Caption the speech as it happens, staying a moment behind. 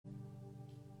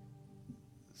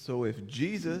So if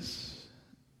Jesus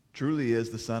truly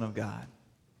is the Son of God,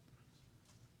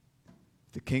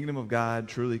 the kingdom of God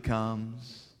truly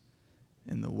comes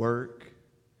in the work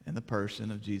and the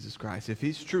person of Jesus Christ, if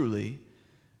he's truly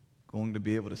going to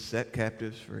be able to set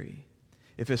captives free,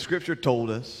 if as Scripture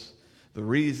told us the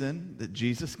reason that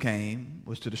Jesus came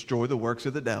was to destroy the works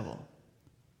of the devil,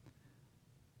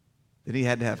 then he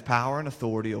had to have power and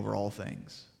authority over all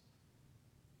things,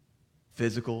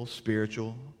 physical,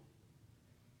 spiritual.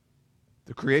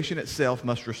 The creation itself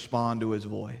must respond to his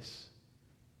voice,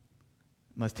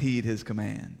 must heed his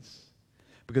commands.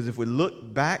 Because if we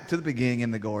look back to the beginning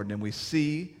in the garden and we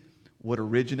see what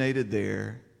originated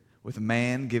there with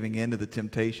man giving in to the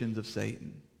temptations of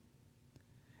Satan,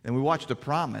 and we watch the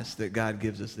promise that God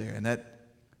gives us there, and that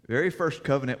very first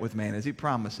covenant with man, as he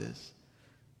promises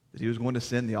that he was going to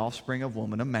send the offspring of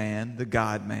woman, a man, the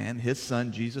God-man, his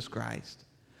son Jesus Christ,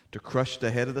 to crush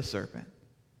the head of the serpent.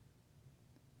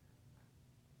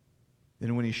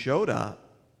 Then when he showed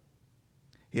up,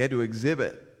 he had to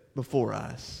exhibit before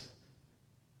us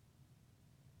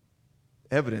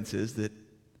evidences that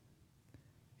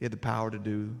he had the power to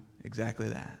do exactly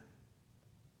that.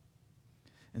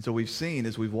 And so we've seen,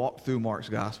 as we've walked through Mark's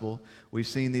gospel, we've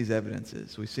seen these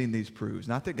evidences. We've seen these proofs.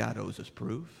 Not that God owes us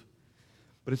proof,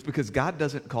 but it's because God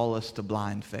doesn't call us to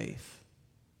blind faith.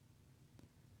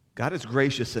 God is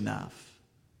gracious enough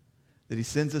that he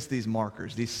sends us these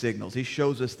markers, these signals. He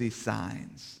shows us these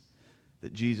signs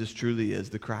that Jesus truly is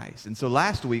the Christ. And so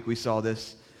last week we saw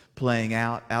this playing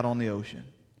out on the ocean,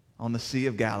 on the Sea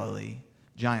of Galilee,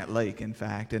 giant lake, in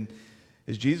fact. And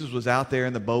as Jesus was out there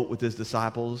in the boat with his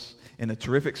disciples, and a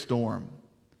terrific storm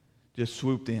just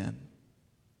swooped in.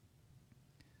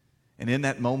 And in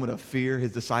that moment of fear,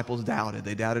 his disciples doubted.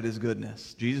 They doubted his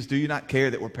goodness. Jesus, do you not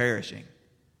care that we're perishing?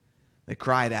 They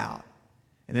cried out.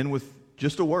 And then with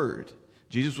just a word,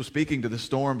 Jesus was speaking to the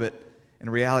storm, but in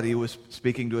reality, he was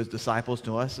speaking to his disciples,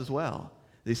 to us as well.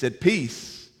 He said,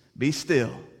 "Peace, be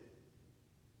still."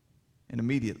 And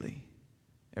immediately,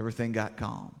 everything got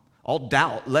calm. All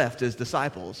doubt left his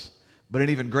disciples, but an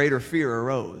even greater fear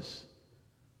arose.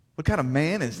 What kind of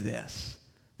man is this,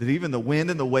 that even the wind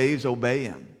and the waves obey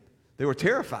him? They were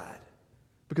terrified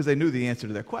because they knew the answer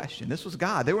to their question. This was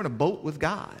God. They were in a boat with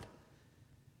God.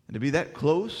 And to be that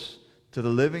close to the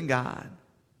living God,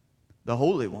 the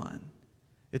Holy One,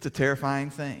 it's a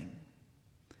terrifying thing.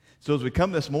 So as we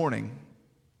come this morning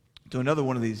to another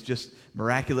one of these just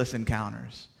miraculous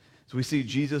encounters, so we see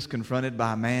Jesus confronted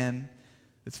by a man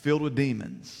that's filled with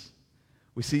demons.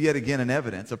 We see yet again an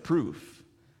evidence, a proof,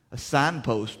 a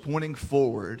signpost pointing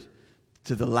forward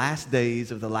to the last days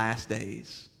of the last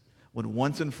days, when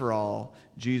once and for all,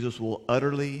 Jesus will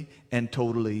utterly and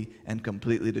totally and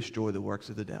completely destroy the works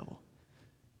of the devil.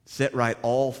 Set right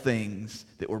all things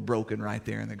that were broken right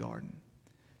there in the garden.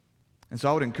 And so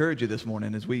I would encourage you this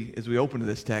morning as we open to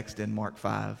this text in Mark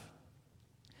 5.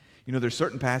 You know, there's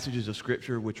certain passages of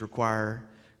Scripture which require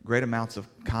great amounts of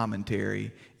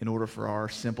commentary in order for our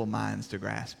simple minds to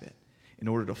grasp it, in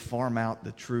order to farm out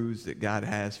the truths that God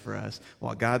has for us.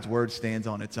 While God's Word stands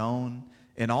on its own,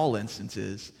 in all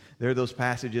instances, there are those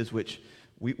passages which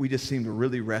we just seem to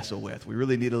really wrestle with. We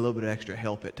really need a little bit of extra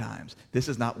help at times. This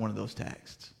is not one of those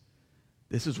texts.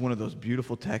 This is one of those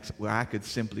beautiful texts where I could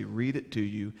simply read it to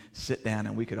you, sit down,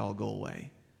 and we could all go away.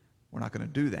 We're not going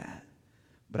to do that.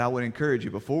 But I would encourage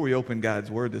you, before we open God's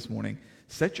Word this morning,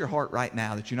 set your heart right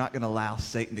now that you're not going to allow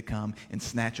Satan to come and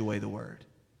snatch away the Word.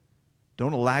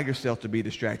 Don't allow yourself to be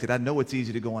distracted. I know it's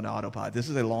easy to go into autopilot. This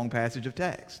is a long passage of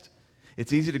text.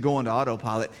 It's easy to go into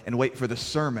autopilot and wait for the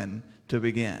sermon to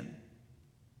begin.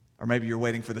 Or maybe you're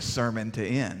waiting for the sermon to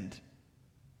end.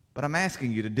 But I'm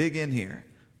asking you to dig in here.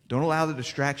 Don't allow the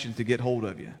distractions to get hold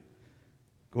of you.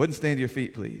 Go ahead and stand to your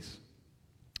feet, please,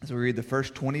 as we read the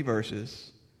first 20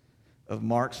 verses of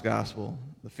Mark's Gospel,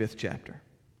 the 5th chapter.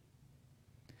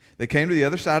 They came to the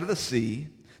other side of the sea,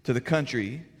 to the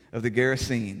country of the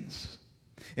Gerasenes.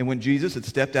 And when Jesus had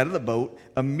stepped out of the boat,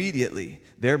 immediately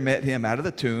there met him out of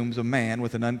the tombs a man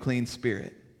with an unclean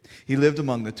spirit. He lived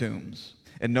among the tombs,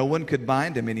 and no one could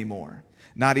bind him anymore,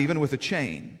 not even with a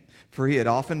chain. For he had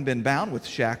often been bound with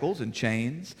shackles and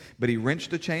chains, but he wrenched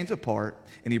the chains apart,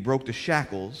 and he broke the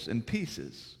shackles in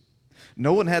pieces.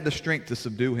 No one had the strength to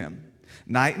subdue him.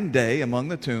 Night and day among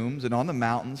the tombs and on the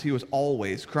mountains he was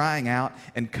always crying out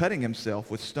and cutting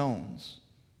himself with stones.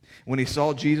 When he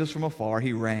saw Jesus from afar,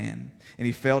 he ran, and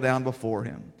he fell down before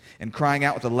him. And crying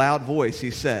out with a loud voice,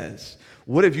 he says,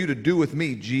 "What have you to do with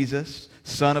me, Jesus,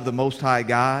 Son of the Most High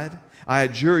God? I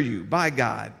adjure you, by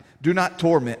God, do not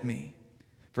torment me."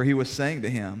 For he was saying to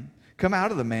him, "Come out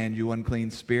of the man, you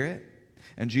unclean spirit."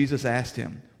 And Jesus asked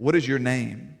him, "What is your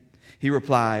name?" He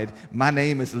replied, "My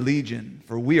name is Legion,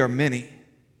 for we are many."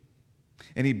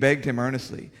 And he begged him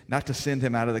earnestly not to send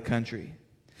him out of the country.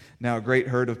 Now a great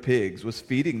herd of pigs was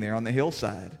feeding there on the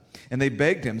hillside, and they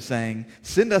begged him, saying,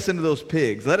 "Send us into those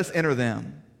pigs, let us enter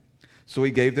them." So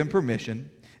he gave them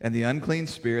permission, and the unclean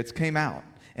spirits came out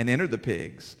and entered the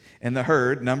pigs. And the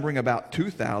herd, numbering about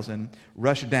 2,000,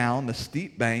 rushed down the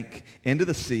steep bank into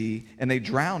the sea, and they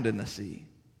drowned in the sea.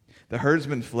 The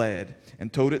herdsmen fled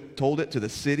and told it to the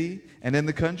city and in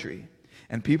the country.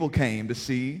 And people came to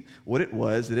see what it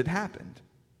was that had happened.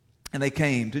 And they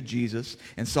came to Jesus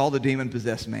and saw the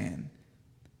demon-possessed man,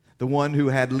 the one who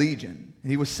had legion.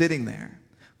 He was sitting there,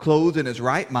 clothed in his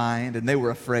right mind, and they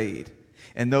were afraid.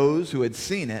 And those who had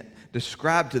seen it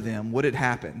described to them what had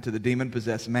happened to the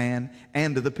demon-possessed man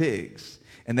and to the pigs.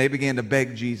 And they began to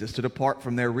beg Jesus to depart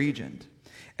from their region.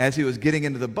 As he was getting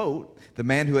into the boat, the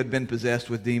man who had been possessed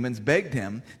with demons begged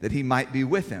him that he might be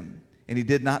with him, and he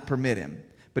did not permit him.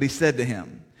 But he said to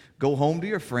him, "Go home to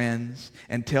your friends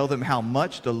and tell them how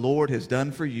much the Lord has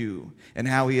done for you and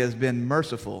how he has been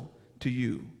merciful to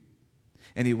you."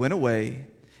 And he went away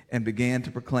and began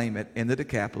to proclaim it in the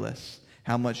Decapolis,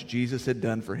 how much Jesus had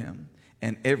done for him,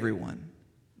 and everyone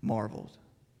marveled.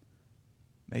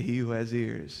 May he who has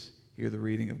ears hear the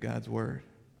reading of God's word.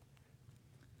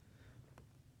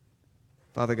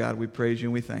 Father God, we praise you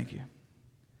and we thank you.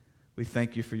 We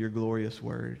thank you for your glorious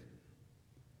word.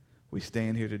 We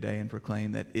stand here today and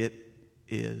proclaim that it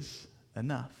is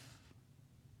enough.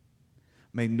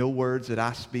 May no words that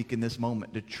I speak in this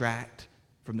moment detract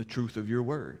from the truth of your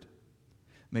word.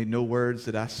 May no words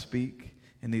that I speak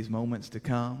in these moments to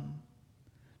come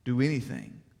do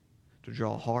anything to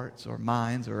draw hearts or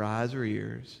minds or eyes or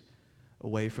ears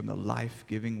away from the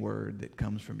life-giving word that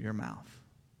comes from your mouth.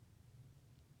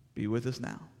 Be with us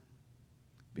now.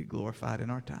 Be glorified in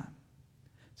our time.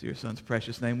 It's in your Son's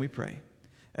precious name we pray.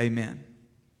 Amen.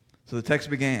 So the text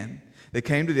began. They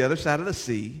came to the other side of the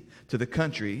sea, to the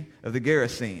country of the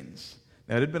Gerasenes.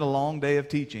 Now, it had been a long day of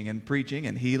teaching and preaching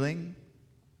and healing.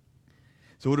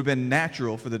 So it would have been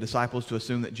natural for the disciples to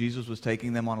assume that Jesus was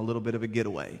taking them on a little bit of a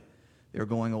getaway. They were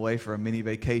going away for a mini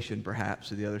vacation, perhaps,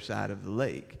 to the other side of the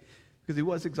lake, because he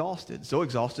was exhausted, so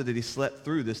exhausted that he slept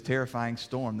through this terrifying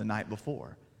storm the night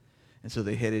before. And so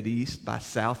they headed east by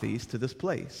southeast to this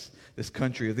place, this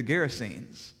country of the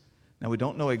Gerasenes. Now, we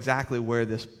don't know exactly where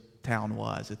this town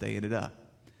was that they ended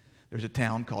up. There's a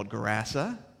town called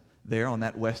Gerasa there on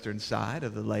that western side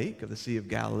of the lake, of the Sea of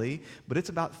Galilee, but it's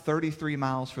about 33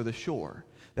 miles from the shore.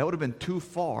 That would have been too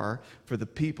far for the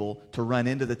people to run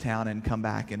into the town and come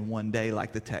back in one day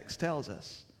like the text tells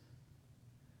us.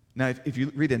 Now, if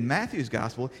you read in Matthew's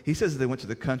gospel, he says that they went to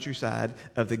the countryside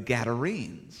of the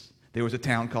Gadarenes. There was a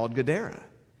town called Gadara,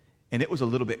 and it was a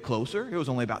little bit closer. It was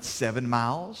only about 7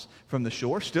 miles from the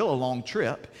shore, still a long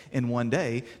trip in one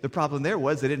day. The problem there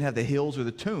was they didn't have the hills or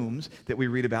the tombs that we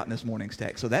read about in this morning's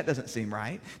text, so that doesn't seem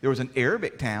right. There was an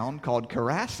Arabic town called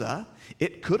Gerasa.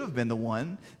 It could have been the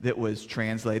one that was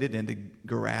translated into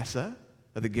Gerasa,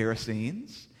 of the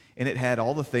Gerasenes, and it had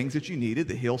all the things that you needed.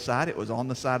 The hillside, it was on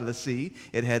the side of the sea.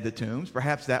 It had the tombs.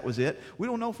 Perhaps that was it. We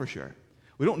don't know for sure.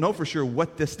 We don't know for sure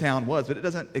what this town was, but it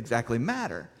doesn't exactly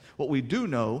matter. What we do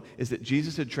know is that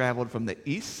Jesus had traveled from the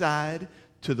east side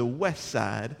to the west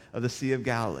side of the Sea of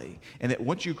Galilee, and that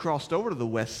once you crossed over to the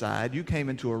west side, you came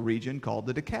into a region called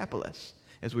the Decapolis,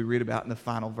 as we read about in the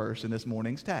final verse in this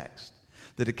morning's text.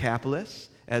 The Decapolis,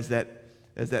 as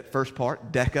that first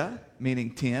part, deca,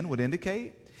 meaning 10, would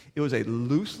indicate, it was a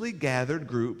loosely gathered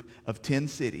group of 10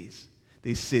 cities.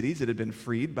 These cities that had been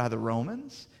freed by the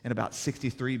Romans in about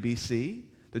 63 BC.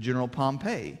 The general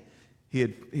Pompey, he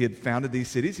had founded these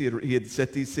cities. He had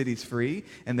set these cities free,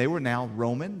 and they were now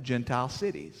Roman Gentile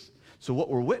cities. So what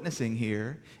we're witnessing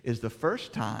here is the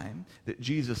first time that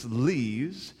Jesus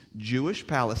leaves Jewish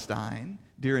Palestine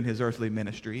during his earthly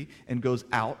ministry and goes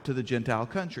out to the Gentile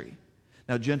country.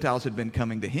 Now, Gentiles had been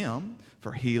coming to him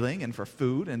for healing and for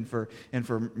food and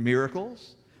for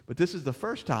miracles. But this is the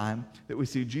first time that we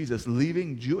see Jesus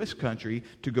leaving Jewish country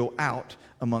to go out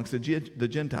amongst the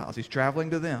Gentiles. He's traveling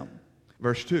to them.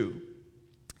 Verse 2,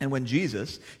 and when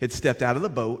Jesus had stepped out of the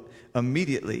boat,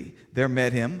 immediately there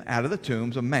met him out of the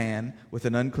tombs a man with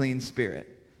an unclean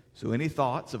spirit. So any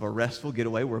thoughts of a restful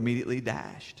getaway were immediately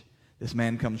dashed. This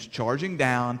man comes charging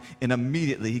down, and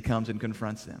immediately he comes and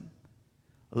confronts them.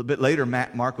 A little bit later,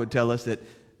 Mark would tell us that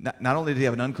not only did he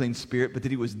have an unclean spirit, but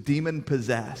that he was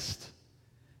demon-possessed.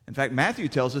 In fact, Matthew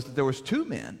tells us that there was 2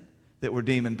 men that were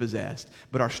demon-possessed.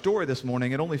 But our story this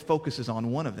morning, it only focuses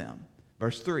on one of them.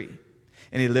 Verse 3,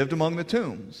 and he lived among the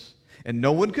tombs, and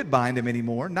no one could bind him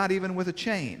anymore, not even with a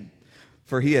chain,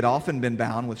 For he had often been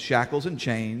bound with shackles and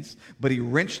chains, but he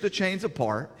wrenched the chains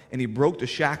apart, and he broke the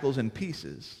shackles in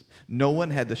pieces. No one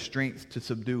had the strength to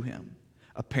subdue him.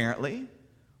 Apparently,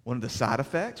 one of the side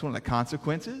effects, one of the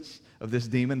consequences of this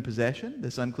demon possession,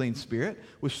 this unclean spirit,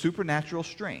 was supernatural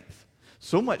strength.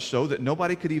 So much so that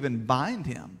nobody could even bind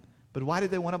him. But why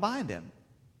did they want to bind him?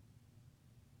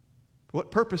 What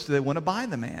purpose do they want to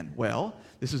bind the man? Well,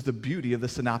 this is the beauty of the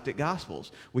Synoptic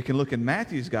Gospels. We can look in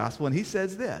Matthew's Gospel, and he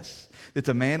says this, that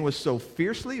the man was so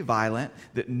fiercely violent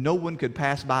that no one could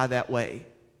pass by that way.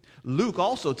 Luke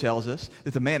also tells us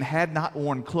that the man had not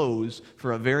worn clothes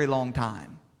for a very long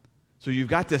time. So you've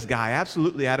got this guy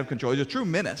absolutely out of control. He's a true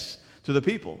menace to the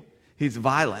people. He's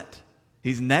violent.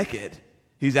 He's naked.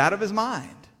 He's out of his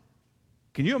mind.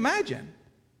 Can you imagine?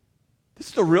 This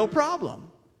is a real problem.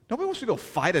 Nobody wants to go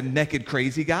fight a naked,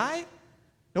 crazy guy.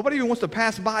 Nobody even wants to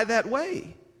pass by that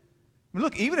way. I mean,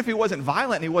 look, even if he wasn't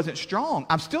violent and he wasn't strong,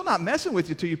 I'm still not messing with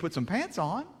you till you put some pants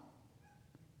on.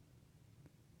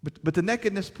 But the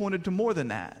nakedness pointed to more than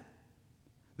that.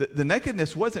 The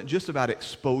nakedness wasn't just about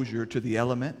exposure to the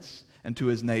elements and to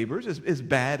his neighbors, as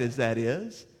bad as that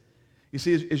is. You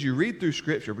see, as you read through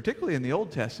Scripture, particularly in the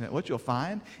Old Testament, what you'll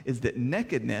find is that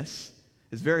nakedness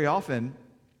is very often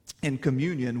in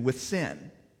communion with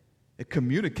sin. It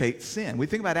communicates sin. We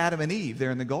think about Adam and Eve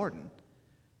there in the garden.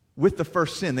 With the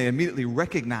first sin, they immediately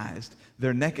recognized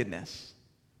their nakedness.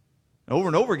 Over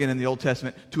and over again in the Old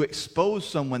Testament, to expose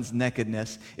someone's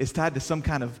nakedness is tied to some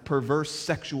kind of perverse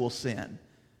sexual sin.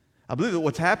 I believe that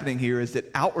what's happening here is that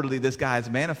outwardly this guy is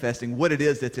manifesting what it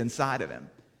is that's inside of him.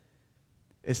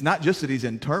 It's not just that he's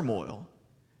in turmoil.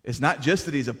 It's not just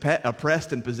that he's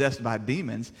oppressed and possessed by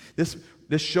demons. This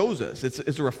shows us,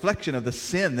 it's a reflection of the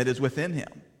sin that is within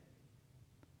him.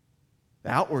 The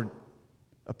outward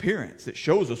appearance that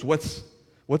shows us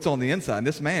what's on the inside. And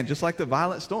this man, just like the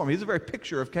violent storm, he's a very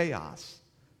picture of chaos.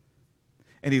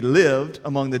 And he lived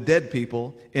among the dead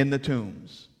people in the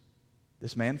tombs.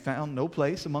 This man found no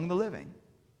place among the living.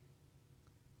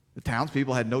 The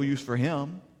townspeople had no use for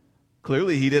him.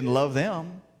 Clearly, he didn't love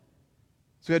them.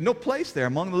 So he had no place there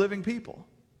among the living people.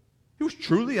 He was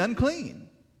truly unclean.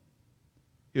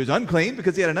 He was unclean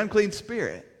because he had an unclean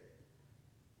spirit.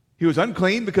 He was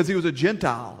unclean because he was a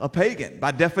Gentile, a pagan,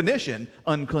 by definition,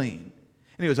 unclean.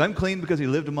 And he was unclean because he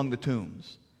lived among the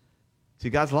tombs.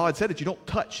 See, God's law had said that you don't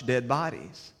touch dead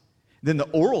bodies. Then the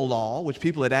oral law, which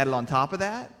people had added on top of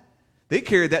that, they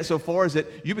carried that so far as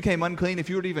that you became unclean if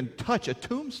you were to even touch a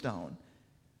tombstone.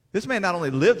 This man not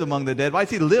only lived among the dead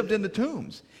bodies, he lived in the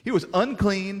tombs. He was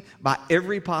unclean by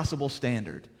every possible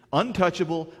standard.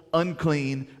 Untouchable,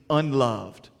 unclean,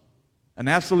 unloved. An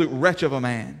absolute wretch of a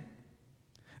man.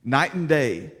 Night and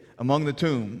day among the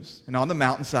tombs and on the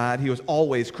mountainside, he was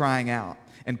always crying out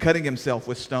and cutting himself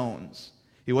with stones.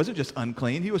 He wasn't just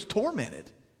unclean, he was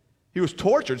tormented. He was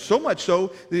tortured, so much so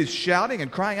that he's shouting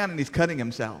and crying out and he's cutting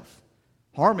himself,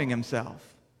 harming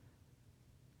himself.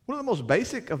 One of the most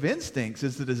basic of instincts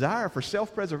is the desire for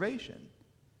self-preservation,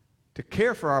 to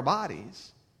care for our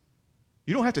bodies.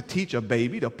 You don't have to teach a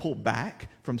baby to pull back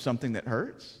from something that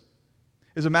hurts.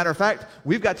 As a matter of fact,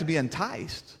 we've got to be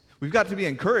enticed. We've got to be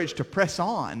encouraged to press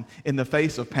on in the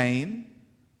face of pain,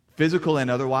 physical and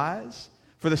otherwise,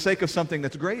 for the sake of something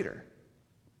that's greater.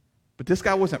 But this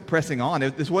guy wasn't pressing on.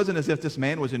 This wasn't as if this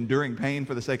man was enduring pain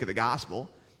for the sake of the gospel.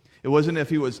 It wasn't as if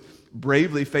he was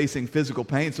bravely facing physical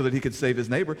pain so that he could save his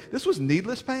neighbor. This was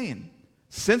needless pain,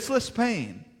 senseless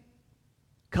pain,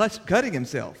 cutting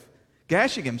himself,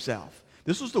 gashing himself.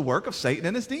 This was the work of Satan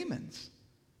and his demons.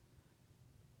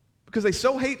 Because they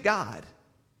so hate God,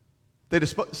 they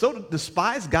so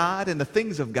despise God and the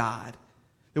things of God,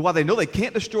 that while they know they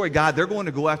can't destroy God, they're going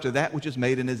to go after that which is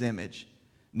made in his image,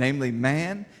 namely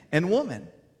man and woman.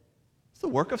 It's the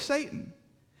work of Satan.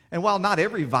 And while not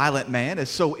every violent man is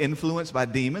so influenced by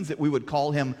demons that we would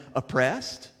call him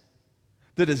oppressed,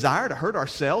 the desire to hurt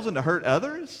ourselves and to hurt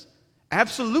others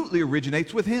absolutely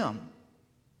originates with him.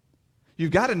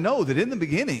 You've got to know that in the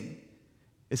beginning,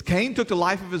 as Cain took the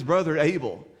life of his brother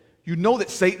Abel, you know that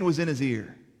Satan was in his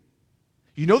ear.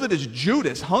 You know that as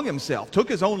Judas hung himself, took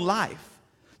his own life,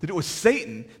 that it was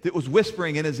Satan that was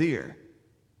whispering in his ear.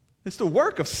 It's the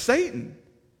work of Satan.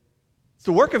 It's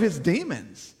the work of his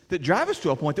demons that drive us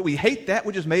to a point that we hate that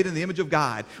which is made in the image of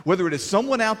God, whether it is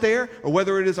someone out there or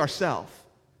whether it is ourselves.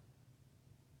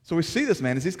 So we see this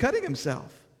man as he's cutting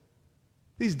himself.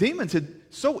 These demons had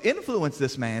so influenced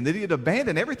this man that he had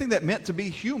abandoned everything that meant to be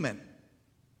human.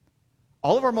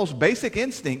 All of our most basic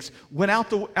instincts went out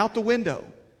the window,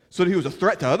 so that he was a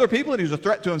threat to other people and he was a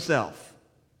threat to himself.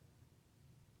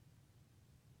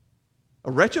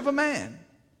 A wretch of a man.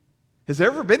 Has there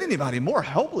ever been anybody more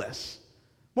helpless,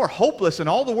 more hopeless in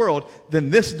all the world than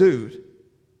this dude.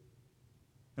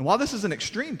 And while this is an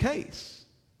extreme case,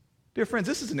 dear friends,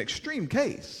 this is an extreme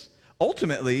case.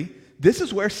 Ultimately, this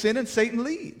is where sin and Satan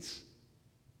leads.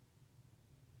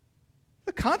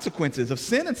 The consequences of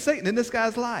sin and Satan in this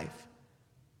guy's life.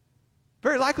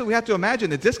 Very likely we have to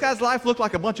imagine that this guy's life looked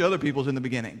like a bunch of other people's in the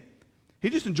beginning. He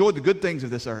just enjoyed the good things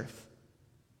of this earth.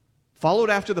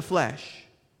 Followed after the flesh.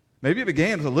 Maybe it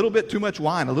began with a little bit too much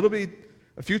wine,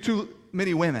 a few too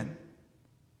many women.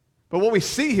 But what we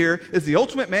see here is the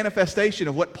ultimate manifestation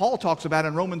of what Paul talks about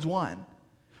in Romans 1,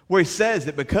 where he says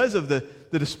that because of the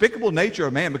despicable nature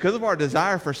of man, because of our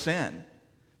desire for sin,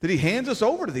 that he hands us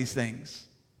over to these things.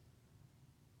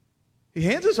 He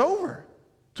hands us over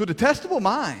to a detestable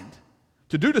mind,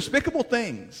 to do despicable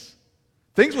things,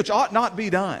 things which ought not be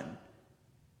done.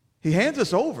 He hands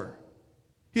us over.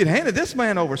 He had handed this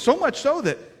man over, so much so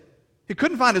that he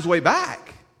couldn't find his way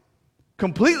back.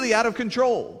 Completely out of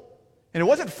control. And it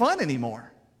wasn't fun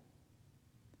anymore.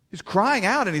 He's crying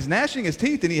out and he's gnashing his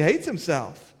teeth and he hates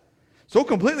himself. So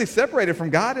completely separated from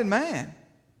God and man.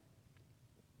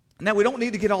 Now, we don't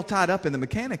need to get all tied up in the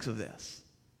mechanics of this.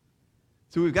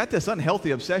 So we've got this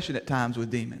unhealthy obsession at times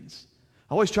with demons.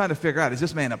 Always trying to figure out, is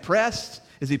this man oppressed?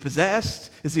 Is he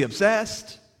possessed? Is he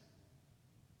obsessed?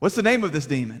 What's the name of this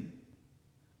demon?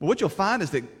 Well, what you'll find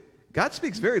is that God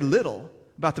speaks very little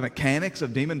about the mechanics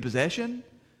of demon possession,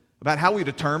 about how we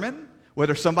determine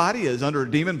whether somebody is under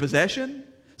demon possession,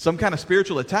 some kind of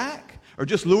spiritual attack, or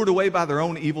just lured away by their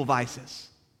own evil vices.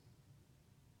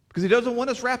 Because he doesn't want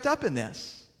us wrapped up in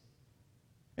this.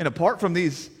 And apart from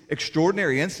these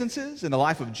extraordinary instances in the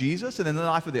life of Jesus and in the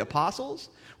life of the apostles,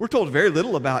 we're told very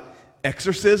little about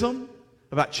exorcism,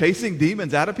 about chasing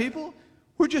demons out of people.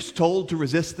 We're just told to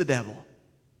resist the devil,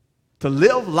 to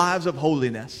live lives of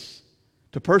holiness,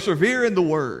 to persevere in the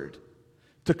word,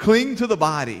 to cling to the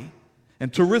body,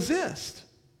 and to resist.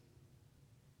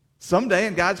 Someday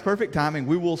in God's perfect timing,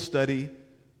 we will study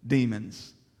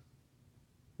demons.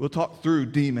 We'll talk through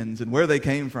demons and where they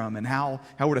came from and how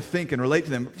we're to think and relate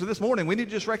to them. So this morning, we need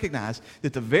to just recognize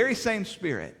that the very same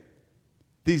spirit,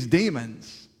 these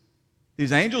demons,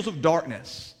 these angels of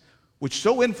darkness, which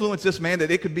so influence this man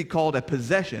that it could be called a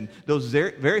possession, those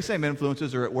very same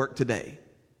influences are at work today,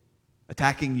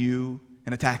 attacking you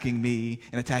and attacking me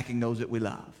and attacking those that we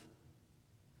love.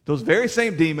 Those very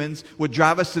same demons would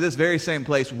drive us to this very same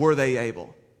place were they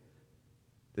able.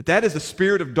 That is the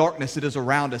spirit of darkness that is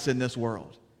around us in this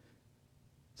world.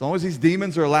 As long as these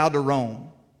demons are allowed to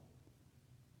roam,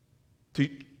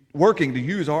 working to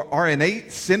use our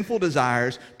innate sinful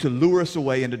desires to lure us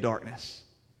away into darkness,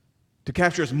 to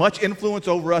capture as much influence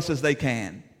over us as they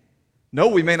can. No,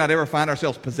 we may not ever find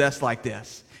ourselves possessed like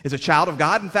this. As a child of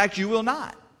God, in fact, you will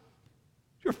not.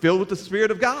 You're filled with the Spirit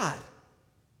of God.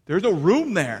 There's no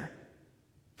room there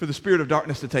for the spirit of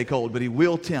darkness to take hold, but he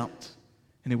will tempt,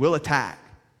 and he will attack,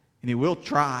 and he will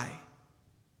try.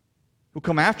 He'll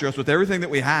come after us with everything that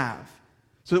we have.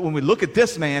 So that when we look at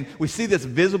this man, we see this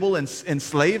visible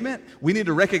enslavement. We need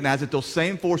to recognize that those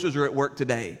same forces are at work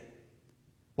today.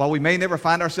 While we may never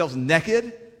find ourselves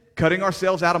naked, cutting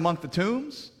ourselves out among the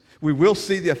tombs, we will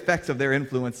see the effects of their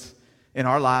influence in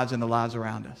our lives and the lives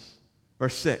around us.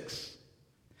 Verse 6.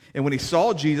 And when he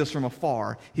saw Jesus from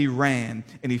afar, he ran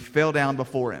and he fell down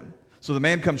before him. So the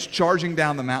man comes charging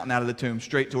down the mountain out of the tomb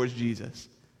straight towards Jesus.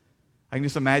 I can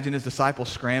just imagine his disciples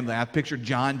scrambling. I pictured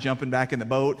John jumping back in the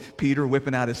boat, Peter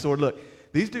whipping out his sword. Look,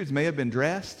 these dudes may have been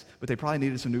dressed, but they probably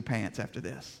needed some new pants after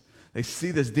this. They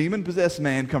see this demon-possessed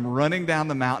man come running down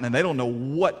the mountain, and they don't know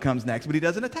what comes next, but he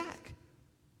doesn't attack.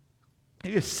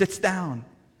 He just sits down.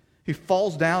 He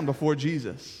falls down before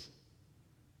Jesus.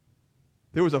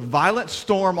 There was a violent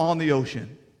storm on the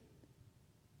ocean,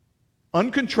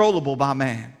 uncontrollable by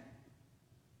man.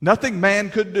 Nothing man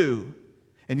could do,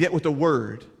 and yet with a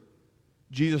word,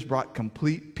 Jesus brought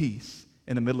complete peace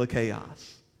in the middle of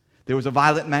chaos. There was a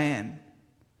violent man.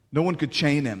 No one could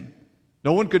chain him.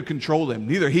 No one could control him,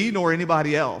 neither he nor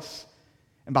anybody else.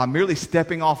 And by merely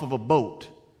stepping off of a boat,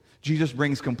 Jesus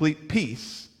brings complete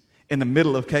peace in the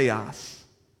middle of chaos.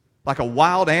 Like a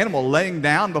wild animal laying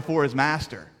down before his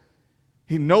master.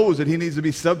 He knows that he needs to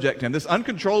be subject to him. This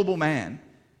uncontrollable man,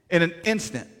 in an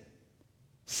instant,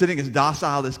 sitting as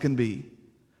docile as can be,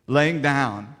 laying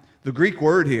down. The Greek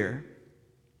word here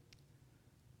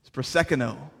is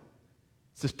prosekuno.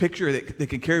 It's this picture that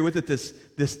can carry with it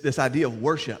this idea of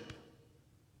worship.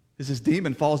 This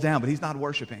demon falls down, but he's not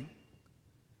worshiping.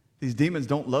 These demons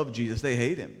don't love Jesus. They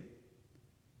hate him.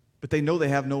 But they know they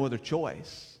have no other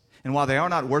choice. And while they are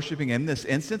not worshiping him in this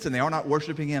instance, and they are not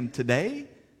worshiping him today,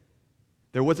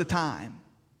 there was a time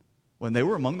when they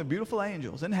were among the beautiful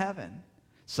angels in heaven,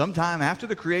 sometime after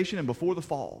the creation and before the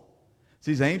fall.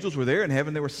 So these angels were there in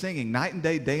heaven. They were singing night and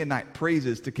day and night,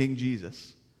 praises to King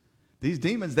Jesus. These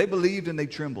demons, they believed and they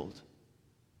trembled.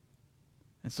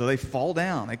 And so they fall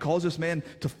down. They cause this man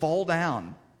to fall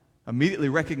down, immediately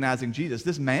recognizing Jesus.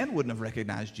 This man wouldn't have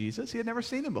recognized Jesus. He had never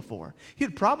seen him before. He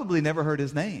had probably never heard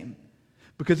his name.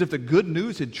 Because if the good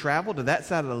news had traveled to that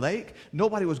side of the lake,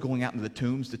 nobody was going out into the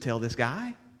tombs to tell this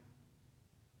guy.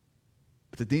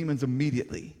 But the demons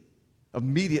immediately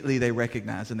they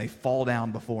recognize and they fall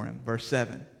down before him. Verse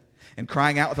 7. And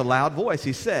crying out with a loud voice,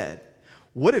 he said,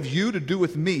 "What have you to do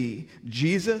with me,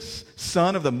 Jesus,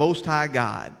 Son of the Most High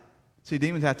God?" See,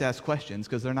 demons have to ask questions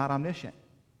because they're not omniscient.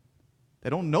 They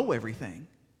don't know everything.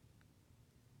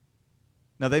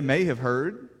 Now, they may have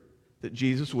heard that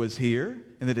Jesus was here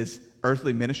and that his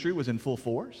earthly ministry was in full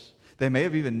force. They may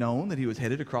have even known that he was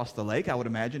headed across the lake. I would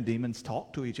imagine demons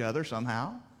talk to each other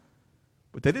somehow.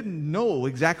 But they didn't know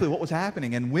exactly what was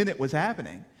happening and when it was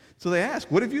happening. So they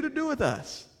ask, "What have you to do with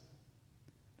us?"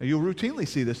 Now, you'll routinely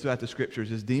see this throughout the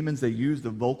scriptures. As demons, they use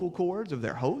the vocal cords of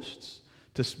their hosts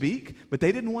to speak, but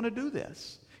they didn't want to do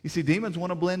this. You see, demons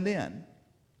want to blend in.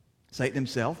 Satan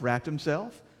himself wrapped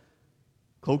himself,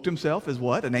 cloaked himself as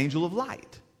what? An angel of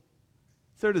light.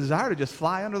 It's their desire to just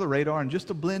fly under the radar and just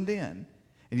to blend in.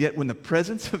 And yet when the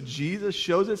presence of Jesus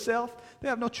shows itself, they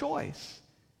have no choice.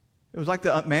 It was like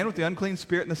the man with the unclean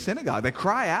spirit in the synagogue. They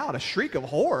cry out, a shriek of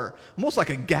horror, almost like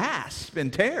a gasp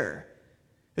in terror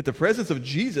at the presence of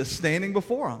Jesus standing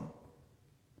before them.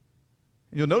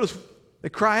 And you'll notice they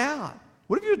cry out,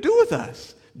 "What have you to do with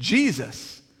us?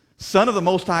 Jesus, Son of the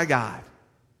Most High God."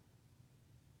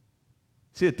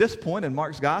 See, at this point in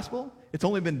Mark's gospel, it's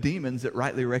only been demons that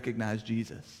rightly recognize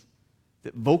Jesus,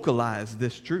 that vocalize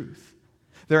this truth.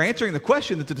 They're answering the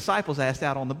question that the disciples asked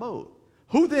out on the boat.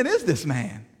 Who then is this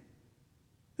man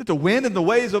that the wind and the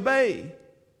waves obey?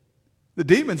 The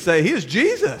demons say, "He is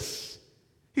Jesus.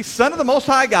 He's Son of the Most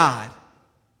High God."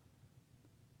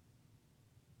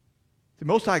 The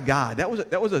Most High God, that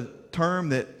was a term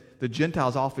that the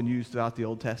Gentiles often used throughout the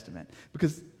Old Testament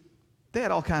because they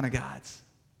had all kind of gods.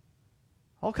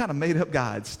 All kind of made-up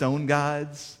gods, stone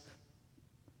gods,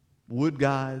 wood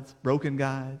gods, broken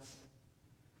gods.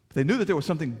 But they knew that there was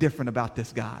something different about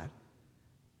this God.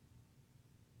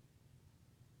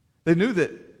 They knew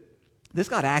that this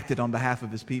God acted on behalf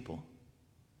of his people.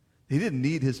 He didn't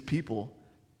need his people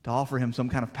to offer him some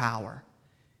kind of power.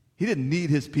 He didn't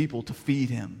need his people to feed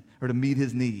him or to meet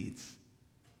his needs.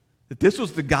 That this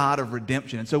was the God of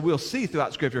redemption. And so we'll see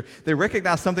throughout Scripture, they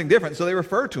recognize something different, so they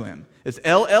refer to him as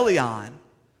El Elyon,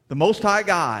 the Most High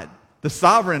God, the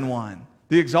Sovereign One,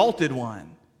 the Exalted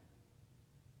One.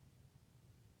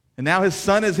 And now his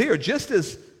son is here, just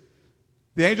as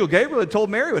the angel Gabriel had told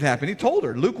Mary would happen. He told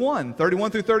her, Luke 1,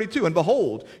 31 through 32, "And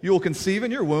behold, you will conceive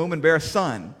in your womb and bear a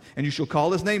son, and you shall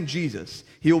call his name Jesus.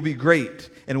 He will be great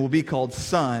and will be called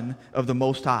Son of the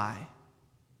Most High."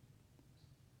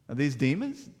 Now these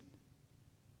demons,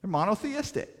 they're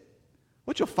monotheistic.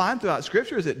 What you'll find throughout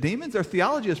Scripture is that demons, their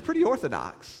theology is pretty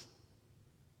orthodox.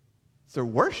 It's their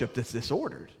worship that's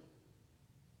disordered.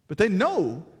 But they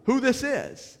know who this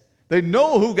is. They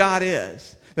know who God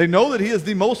is. They know that he is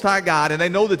the Most High God, and they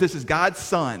know that this is God's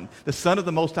Son, the Son of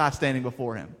the Most High standing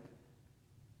before him.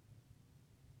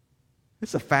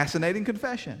 It's a fascinating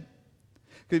confession.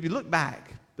 Because if you look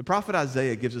back, the prophet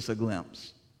Isaiah gives us a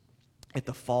glimpse at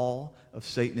the fall of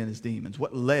Satan and his demons,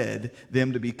 what led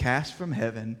them to be cast from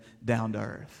heaven down to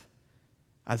earth.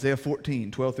 Isaiah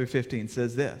 14, 12 through 15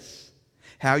 says this,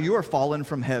 "How you are fallen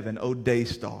from heaven, O day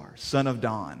star, son of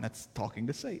dawn." That's talking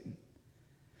to Satan.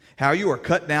 "How you are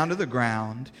cut down to the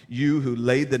ground, you who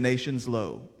laid the nations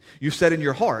low. You said in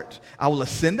your heart, I will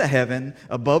ascend to heaven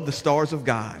above the stars of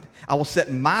God. I will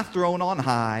set my throne on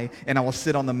high, and I will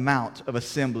sit on the mount of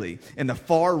assembly in the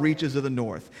far reaches of the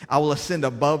north. I will ascend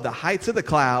above the heights of the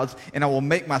clouds, and I will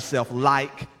make myself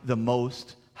like the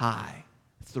Most High."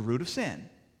 It's the root of sin.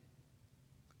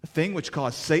 The thing which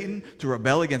caused Satan to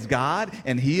rebel against God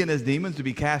and he and his demons to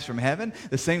be cast from heaven,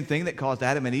 the same thing that caused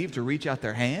Adam and Eve to reach out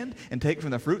their hand and take from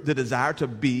the fruit, the desire to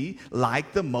be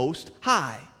like the Most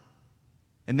High.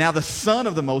 And now the Son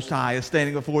of the Most High is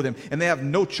standing before them, and they have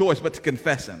no choice but to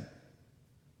confess him.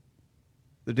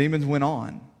 The demons went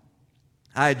on,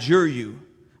 "I adjure you,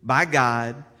 by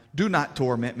God, do not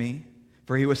torment me."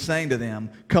 For he was saying to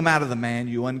them, "Come out of the man,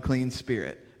 you unclean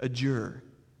spirit." Adjure.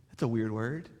 That's a weird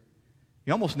word.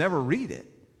 You almost never read it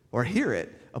or hear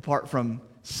it apart from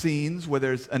scenes where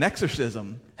there's an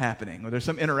exorcism happening or there's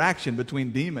some interaction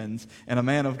between demons and a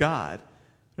man of God.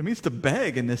 It means to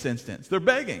beg in this instance. They're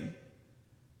begging.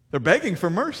 They're begging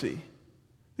for mercy.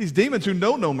 These demons who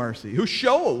know no mercy, who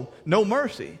show no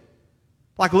mercy.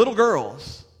 like little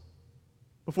girls,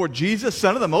 before Jesus,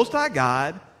 Son of the Most High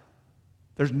God.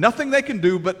 There's nothing they can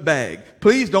do but beg.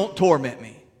 Please don't torment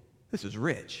me. This is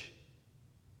rich.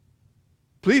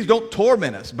 Please don't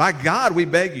torment us. By God, we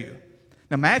beg you.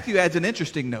 Now, Matthew adds an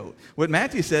interesting note. What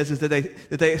Matthew says is that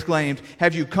they exclaimed,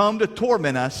 have you come to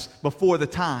torment us before the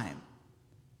time?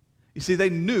 You see, they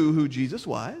knew who Jesus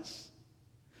was.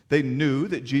 They knew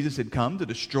that Jesus had come to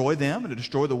destroy them and to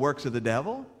destroy the works of the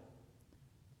devil.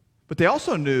 But they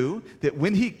also knew that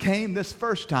when he came this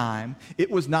first time, it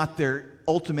was not their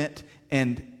ultimate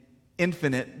and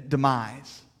infinite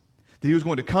demise. That he was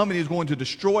going to come and he was going to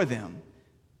destroy them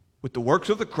with the works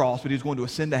of the cross, but he was going to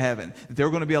ascend to heaven. That they were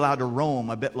going to be allowed to roam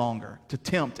a bit longer, to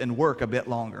tempt and work a bit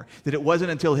longer. That it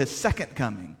wasn't until his second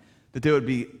coming that they would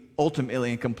be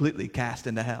ultimately and completely cast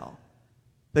into hell.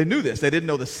 They knew this. They didn't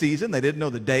know the season. They didn't know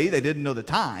the day. They didn't know the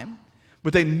time.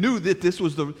 But they knew that this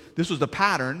was the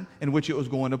pattern in which it was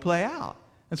going to play out.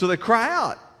 And so they cry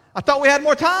out, I thought we had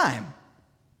more time.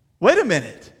 Wait a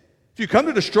minute. If you come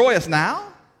to destroy us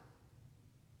now?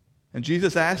 And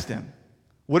Jesus asked him,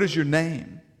 what is your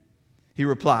name? He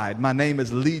replied, my name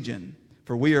is Legion,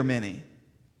 for we are many.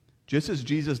 Just as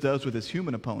Jesus does with his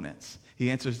human opponents,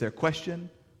 he answers their question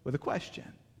with a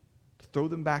question to throw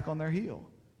them back on their heel.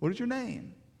 What is your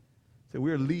name? He said,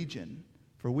 we are Legion,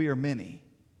 for we are many.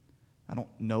 I don't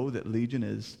know that Legion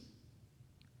is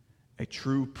a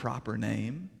true proper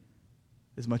name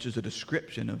as much as a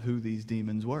description of who these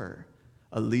demons were.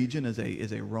 A legion is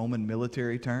a Roman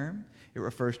military term. It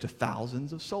refers to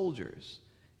thousands of soldiers,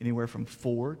 anywhere from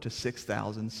 4,000 to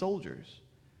 6,000 soldiers.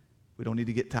 We don't need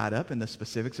to get tied up in the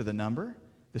specifics of the number.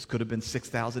 This could have been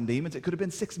 6,000 demons. It could have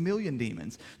been 6 million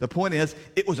demons. The point is,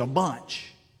 it was a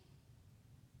bunch.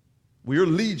 We are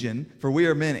legion, for we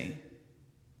are many.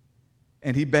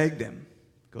 And he begged him.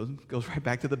 Goes right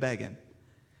back to the begging.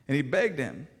 And he begged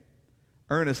him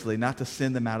earnestly not to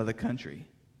send them out of the country.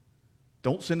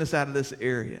 Don't send us out of this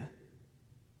area.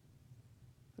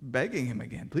 Begging him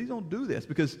again, please don't do this.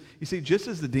 Because, you see, just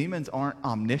as the demons aren't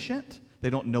omniscient, they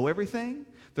don't know everything,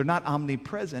 they're not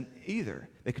omnipresent either.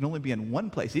 They can only be in one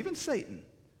place. Even Satan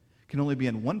can only be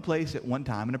in one place at one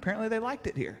time, and apparently they liked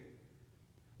it here.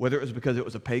 Whether it was because it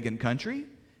was a pagan country,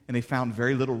 and they found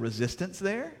very little resistance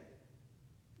there.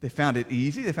 They found it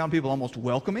easy. They found people almost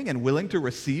welcoming and willing to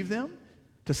receive them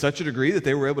to such a degree that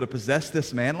they were able to possess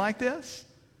this man like this.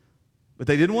 But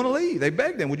they didn't want to leave. They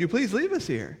begged him, would you please leave us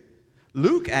here?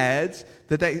 Luke adds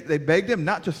that they begged him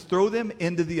not to throw them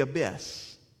into the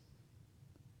abyss,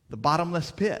 the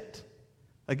bottomless pit.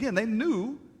 Again, they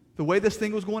knew the way this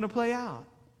thing was going to play out.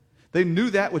 They knew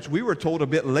that which we were told a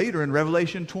bit later in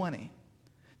Revelation 20,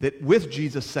 that with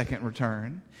Jesus' second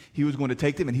return, he was going to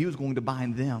take them and he was going to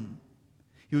bind them.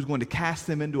 He was going to cast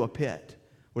them into a pit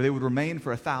where they would remain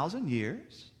for 1,000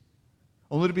 years,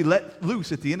 only to be let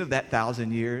loose at the end of that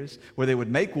 1,000 years, where they would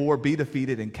make war, be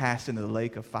defeated, and cast into the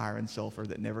lake of fire and sulfur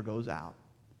that never goes out.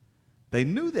 They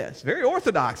knew this, very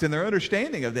orthodox in their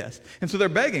understanding of this. And so they're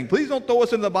begging, please don't throw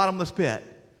us into the bottomless pit.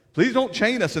 Please don't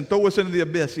chain us and throw us into the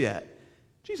abyss yet.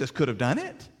 Jesus could have done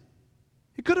it.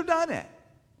 He could have done it.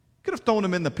 He could have thrown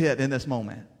them in the pit in this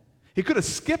moment. He could have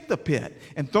skipped the pit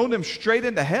and thrown them straight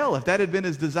into hell if that had been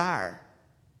his desire.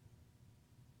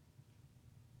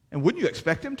 And wouldn't you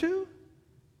expect him to?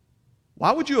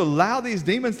 Why would you allow these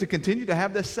demons to continue to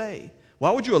have this say?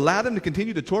 Why would you allow them to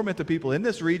continue to torment the people in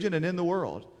this region and in the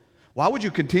world? Why would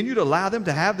you continue to allow them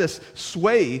to have this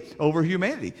sway over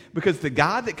humanity? Because the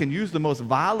God that can use the most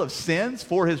vile of sins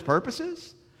for his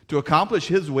purposes, to accomplish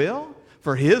his will,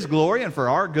 for his glory and for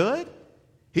our good,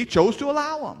 he chose to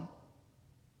allow them.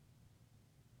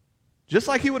 Just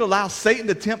like he would allow Satan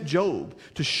to tempt Job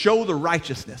to show the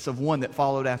righteousness of one that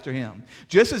followed after him.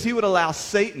 Just as he would allow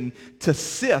Satan to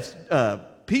sift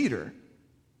Peter,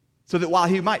 so that while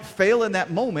he might fail in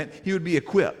that moment, he would be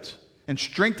equipped and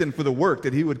strengthened for the work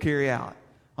that he would carry out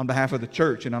on behalf of the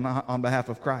church and on behalf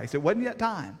of Christ. It wasn't yet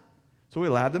time, so he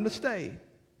allowed them to stay.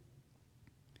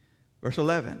 Verse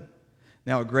 11,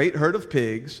 now a great herd of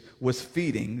pigs was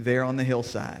feeding there on the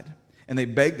hillside, and they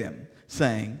begged him,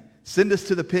 saying, send us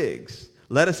to the pigs,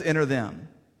 let us enter them.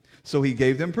 So he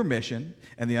gave them permission,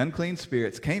 and the unclean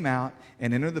spirits came out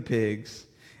and entered the pigs,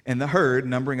 and the herd,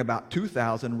 numbering about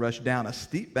 2,000, rushed down a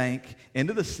steep bank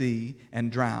into the sea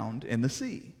and drowned in the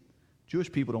sea.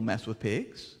 Jewish people don't mess with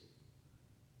pigs.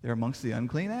 They're amongst the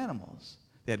unclean animals.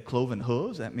 They had cloven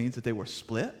hooves. That means that they were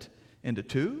split into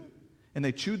two, and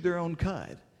they chewed their own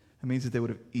cud. That means that they would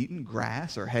have eaten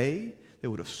grass or hay. They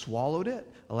would have swallowed it,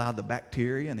 allowed the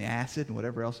bacteria and the acid and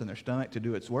whatever else in their stomach to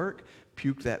do its work,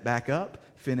 puked that back up,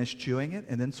 finished chewing it,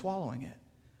 and then swallowing it.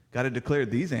 God had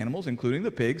declared these animals, including the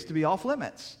pigs, to be off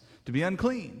limits. to be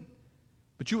unclean.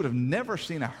 But you would have never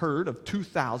seen a herd of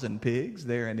 2,000 pigs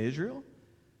there in Israel.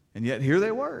 And yet here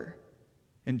they were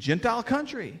in Gentile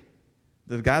country.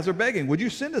 The guys are begging, would you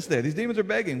send us there? These demons are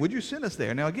begging, would you send us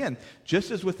there? Now again,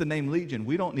 just as with the name Legion,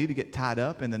 we don't need to get tied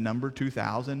up in the number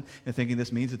 2,000 and thinking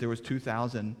this means that there was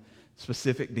 2,000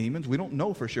 specific demons. We don't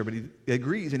know for sure, but he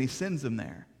agrees and he sends them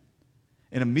there.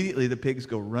 And immediately the pigs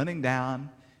go running down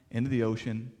into the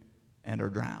ocean and are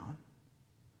drowned.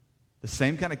 The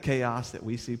same kind of chaos that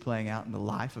we see playing out in the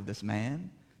life of this man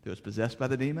that was possessed by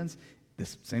the demons,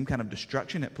 this same kind of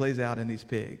destruction that plays out in these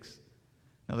pigs.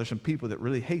 Now, there's some people that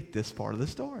really hate this part of the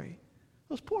story.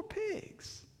 Those poor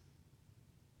pigs.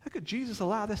 How could Jesus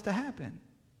allow this to happen?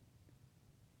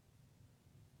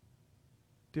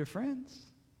 Dear friends,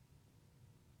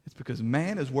 it's because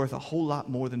man is worth a whole lot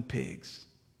more than pigs.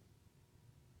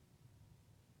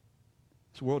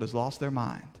 This world has lost their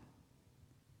mind.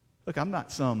 Look, I'm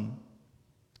not some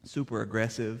super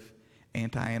aggressive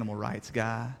anti-animal rights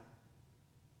guy.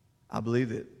 I believe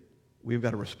that we've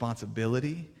got a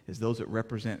responsibility as those that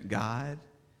represent God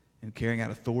in carrying out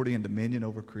authority and dominion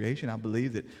over creation. I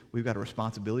believe that we've got a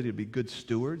responsibility to be good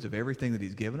stewards of everything that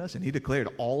he's given us, and he declared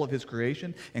all of his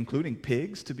creation, including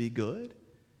pigs, to be good.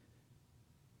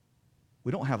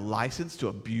 We don't have license to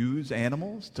abuse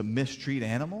animals, to mistreat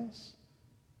animals.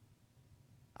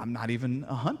 I'm not even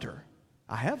a hunter.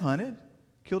 I have hunted,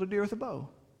 killed a deer with a bow,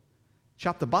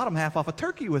 chopped the bottom half off a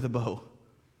turkey with a bow.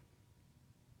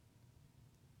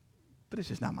 But it's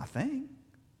just not my thing.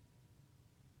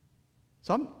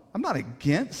 So I'm not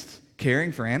against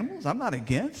caring for animals. I'm not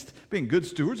against being good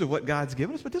stewards of what God's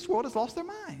given us, but this world has lost their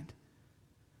mind.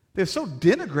 They've so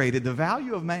denigrated the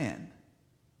value of man.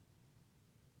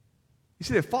 You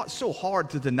see, they've fought so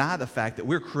hard to deny the fact that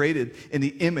we're created in the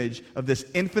image of this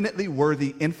infinitely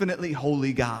worthy, infinitely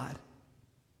holy God.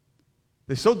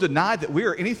 They so denied that we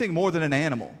are anything more than an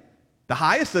animal. The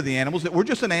highest of the animals, that we're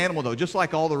just an animal, though, just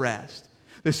like all the rest.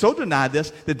 They so denied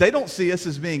this that they don't see us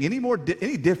as being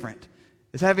any different,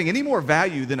 as having any more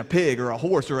value than a pig or a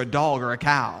horse or a dog or a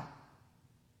cow.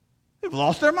 They've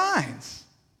lost their minds.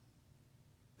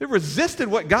 They've resisted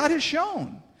what God has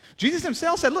shown. Jesus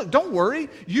himself said, look, don't worry.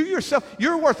 You yourself,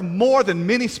 you're worth more than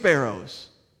many sparrows.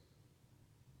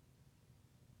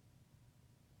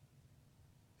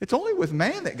 It's only with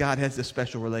man that God has this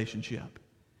special relationship.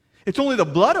 It's only the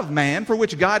blood of man for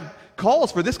which God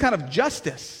calls for this kind of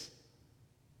justice.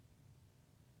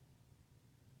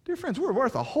 Dear friends, we're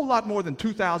worth a whole lot more than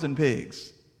 2,000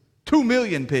 pigs, 2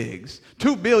 million pigs,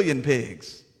 2 billion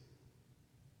pigs.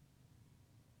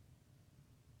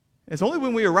 It's only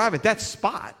when we arrive at that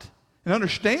spot and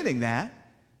understanding that,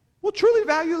 we'll truly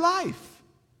value life.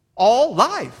 All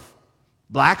life.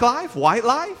 Black life, white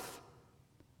life,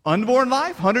 unborn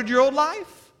life, 100-year-old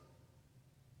life,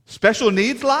 special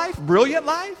needs life, brilliant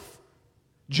life,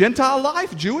 Gentile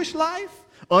life, Jewish life,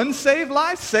 unsaved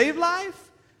life, saved life,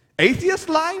 atheist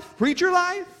life, preacher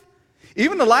life,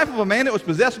 even the life of a man that was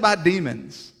possessed by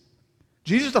demons.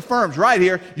 Jesus affirms right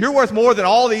here, you're worth more than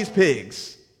all these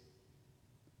pigs.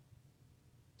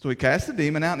 So he casts the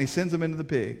demon out and he sends them into the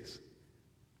pigs.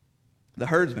 The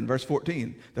herdsman, verse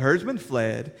 14, the herdsman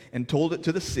fled and told it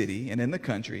to the city and in the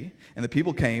country, and the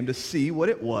people came to see what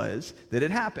it was that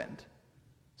had happened.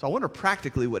 So I wonder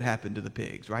practically what happened to the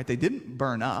pigs, right? They didn't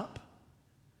burn up.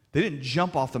 They didn't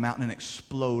jump off the mountain and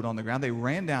explode on the ground. They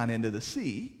ran down into the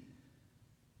sea.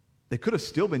 They could have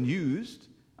still been used.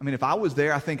 I mean, if I was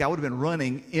there, I think I would have been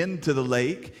running into the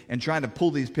lake and trying to pull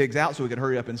these pigs out so we could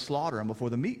hurry up and slaughter them before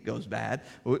the meat goes bad.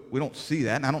 We don't see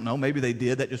that, and I don't know. Maybe they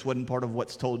did. That just wasn't part of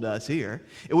what's told to us here.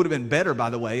 It would have been better, by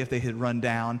the way, if they had run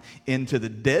down into the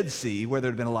Dead Sea where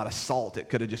there had been a lot of salt. It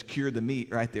could have just cured the meat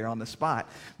right there on the spot.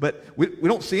 But we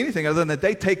don't see anything other than that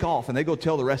they take off and they go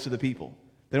tell the rest of the people.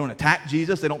 They don't attack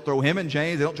Jesus. They don't throw him in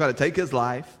chains. They don't try to take his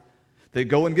life. They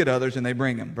go and get others and they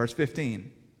bring him. Verse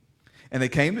 15. And they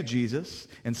came to Jesus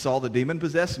and saw the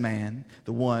demon-possessed man,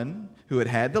 the one who had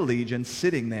had the legion,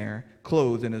 sitting there,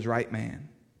 clothed in his right mind.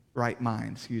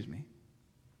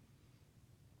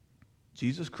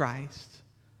 Jesus Christ,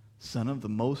 Son of the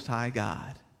Most High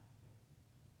God,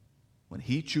 when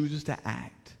he chooses to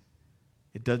act,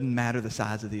 it doesn't matter the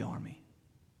size of the army.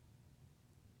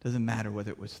 It doesn't matter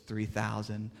whether it was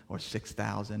 3,000 or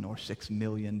 6,000 or 6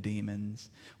 million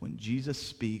demons. When Jesus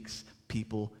speaks,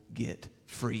 people get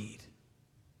freed.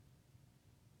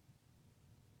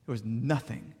 There was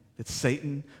nothing that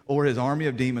Satan or his army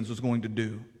of demons was going to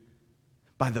do.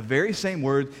 By the very same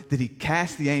word that he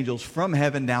cast the angels from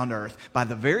heaven down to earth, by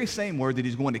the very same word that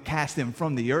he's going to cast them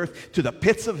from the earth to the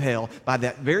pits of hell, by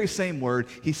that very same word,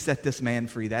 he set this man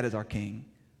free. That is our King.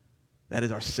 That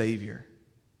is our Savior.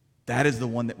 That is the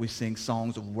one that we sing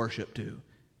songs of worship to.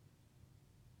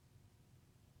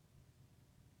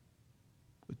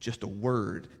 With just a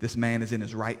word, this man is in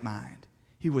his right mind.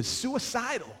 He was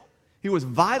suicidal. He was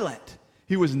violent.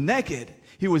 He was naked.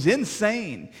 He was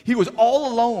insane. He was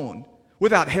all alone,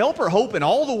 without help or hope in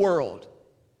all the world.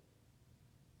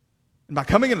 And by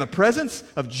coming into the presence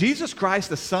of Jesus Christ,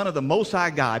 the Son of the Most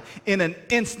High God, in an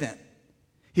instant,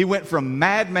 he went from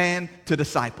madman to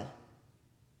disciple.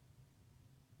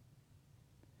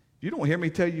 You don't hear me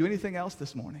tell you anything else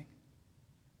this morning.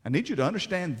 I need you to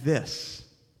understand this.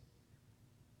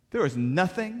 There is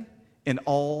nothing in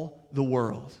all the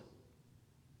world.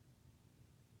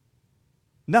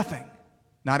 Nothing.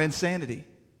 Not insanity.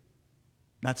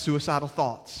 Not suicidal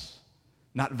thoughts.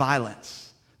 Not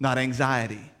violence. Not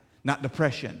anxiety. Not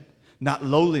depression. Not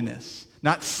lowliness.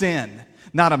 Not sin.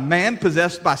 Not a man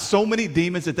possessed by so many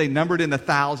demons that they numbered in the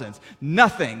thousands.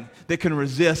 Nothing that can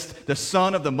resist the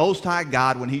Son of the Most High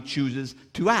God when he chooses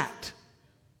to act.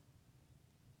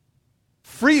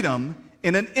 Freedom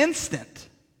in an instant.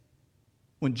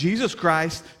 When Jesus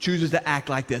Christ chooses to act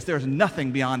like this, there is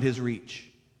nothing beyond his reach.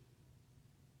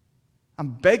 I'm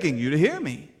begging you to hear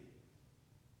me.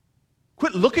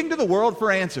 Quit looking to the world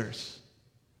for answers.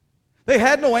 They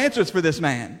had no answers for this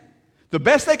man. The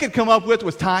best they could come up with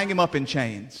was tying him up in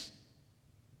chains.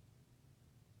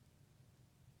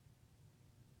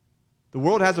 The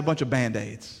world has a bunch of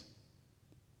Band-Aids.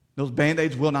 Those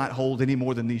Band-Aids will not hold any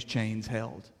more than these chains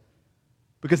held.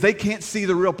 Because they can't see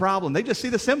the real problem. They just see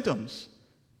the symptoms.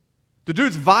 The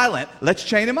dude's violent, let's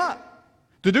chain him up.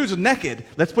 The dude's naked,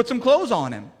 let's put some clothes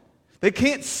on him. They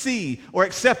can't see or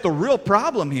accept the real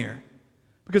problem here.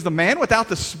 Because the man without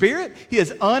the Spirit, he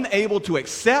is unable to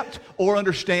accept or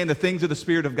understand the things of the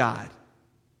Spirit of God.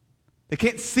 They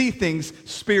can't see things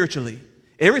spiritually.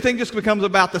 Everything just becomes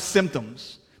about the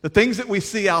symptoms, the things that we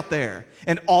see out there.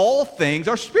 And all things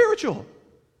are spiritual.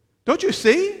 Don't you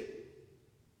see?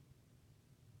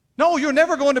 No, you're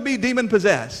never going to be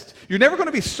demon-possessed. You're never going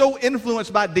to be so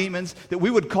influenced by demons that we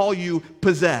would call you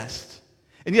possessed.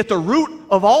 And yet the root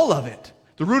of all of it,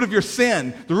 the root of your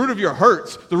sin, the root of your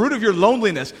hurts, the root of your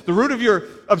loneliness, the root of your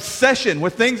obsession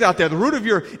with things out there, the root of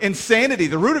your insanity,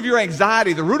 the root of your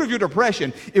anxiety, the root of your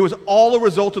depression, it was all a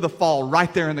result of the fall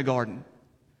right there in the garden.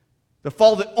 The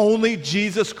fall that only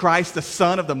Jesus Christ, the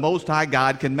Son of the Most High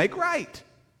God, can make right.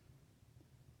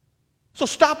 So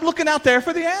stop looking out there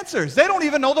for the answers. They don't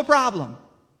even know the problem.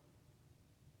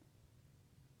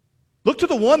 Look to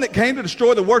the one that came to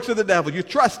destroy the works of the devil. You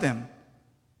trust him.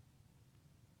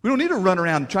 We don't need to run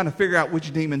around trying to figure out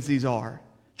which demons these are,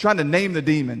 trying to name the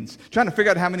demons, trying to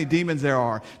figure out how many demons there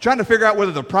are, trying to figure out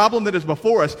whether the problem that is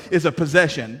before us is a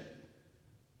possession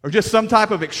or just some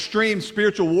type of extreme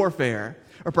spiritual warfare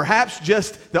or perhaps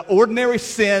just the ordinary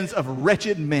sins of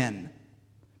wretched men.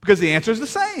 Because the answer is the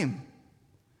same.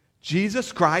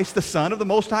 Jesus Christ, the Son of the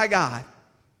Most High God,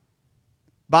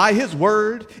 by his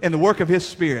word and the work of his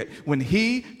Spirit, when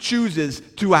he chooses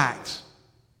to act,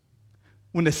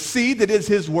 when the seed that is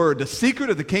his word, the secret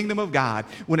of the kingdom of God,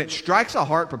 when it strikes a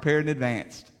heart prepared in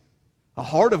advance, a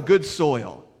heart of good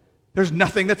soil, there's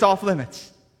nothing that's off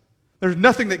limits. There's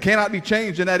nothing that cannot be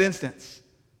changed in that instance.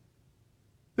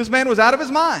 This man was out of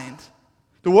his mind.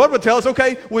 The world would tell us,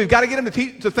 okay, well, we've got to get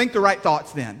him to think the right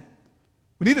thoughts then.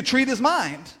 We need to treat his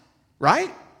mind, right?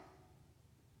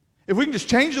 If we can just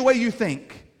change the way you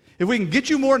think, if we can get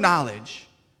you more knowledge,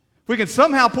 if we can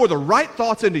somehow pour the right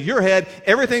thoughts into your head,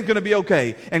 everything's going to be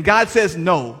okay. And God says,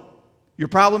 no, your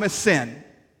problem is sin.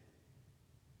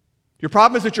 Your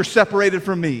problem is that you're separated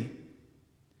from me.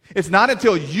 It's not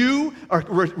until you are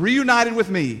reunited with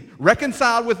me,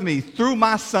 reconciled with me through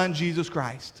my Son, Jesus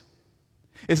Christ.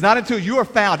 It's not until you are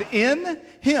found in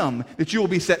him that you will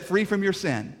be set free from your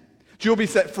sin. That you will be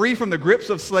set free from the grips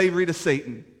of slavery to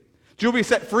Satan. That you will be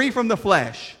set free from the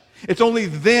flesh. It's only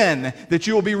then that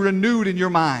you will be renewed in your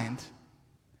mind.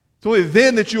 It's only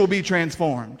then that you will be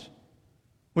transformed.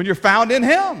 When you're found in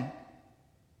him.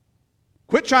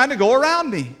 Quit trying to go around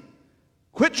me.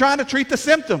 Quit trying to treat the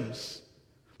symptoms.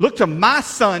 Look to my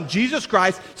Son, Jesus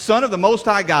Christ, Son of the Most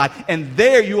High God, and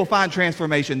there you will find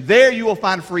transformation. There you will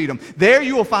find freedom. There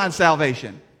you will find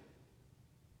salvation.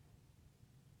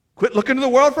 Quit looking to the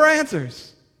world for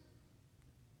answers.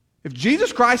 If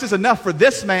Jesus Christ is enough for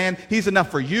this man, he's enough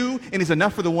for you, and he's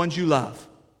enough for the ones you love.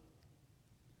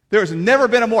 There has never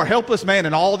been a more helpless man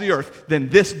in all the earth than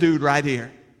this dude right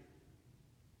here.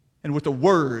 And with the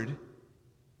word,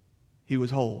 he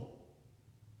was whole.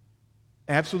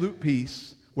 Absolute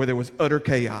peace where there was utter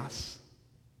chaos.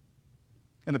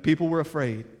 And the people were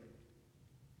afraid.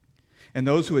 And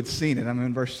those who had seen it, I'm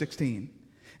in verse 16,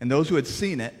 and those who had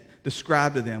seen it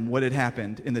described to them what had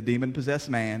happened in the demon-possessed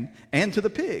man and to the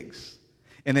pigs.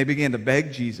 And they began to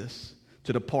beg Jesus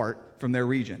to depart from their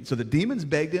region. So the demons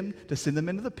begged him to send them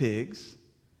into the pigs.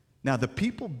 Now the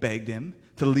people begged him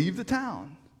to leave the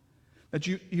town. But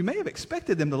you may have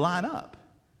expected them to line up.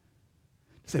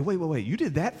 Say, wait, you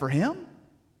did that for him?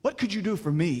 What could you do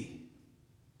for me?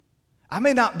 I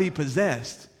may not be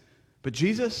possessed, but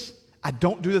Jesus, I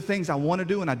don't do the things I want to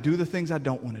do, and I do the things I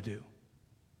don't want to do.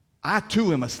 I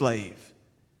too am a slave.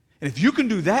 And if you can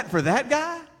do that for that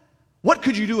guy, what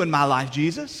could you do in my life,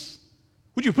 Jesus?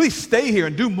 Would you please stay here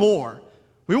and do more?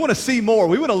 We want to see more.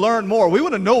 We want to learn more. We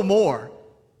want to know more.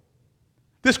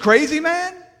 This crazy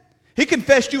man, he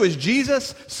confessed you as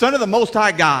Jesus, Son of the Most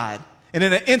High God. And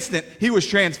in an instant, he was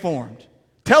transformed.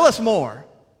 Tell us more.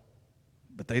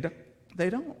 But they don't. They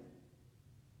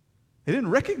didn't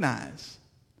recognize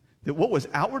that what was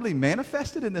outwardly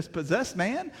manifested in this possessed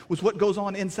man was what goes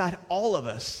on inside all of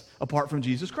us apart from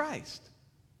Jesus Christ.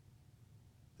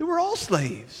 They were all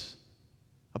slaves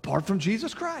apart from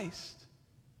Jesus Christ.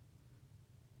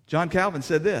 John Calvin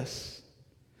said this,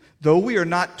 though we are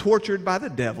not tortured by the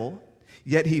devil,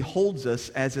 yet he holds us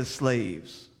as his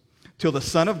slaves, till the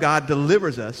Son of God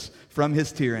delivers us from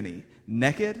his tyranny.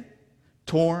 Naked,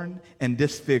 torn, and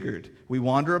disfigured, we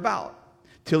wander about,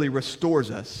 till he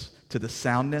restores us to the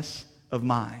soundness of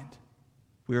mind.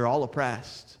 We are all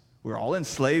oppressed. We're all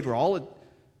enslaved. We're all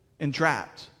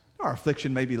entrapped. Our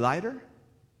affliction may be lighter.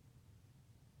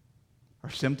 Our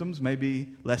symptoms may be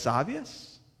less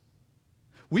obvious.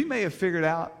 We may have figured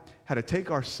out how to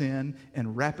take our sin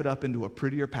and wrap it up into a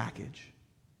prettier package.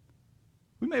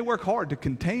 We may work hard to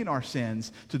contain our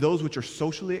sins to those which are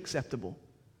socially acceptable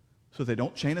so they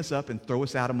don't chain us up and throw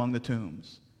us out among the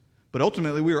tombs. But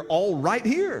ultimately, we are all right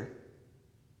here.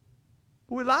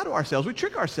 But we lie to ourselves. We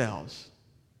trick ourselves.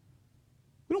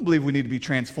 We don't believe we need to be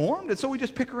transformed, and so we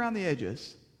just pick around the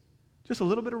edges. Just a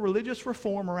little bit of religious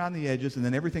reform around the edges, and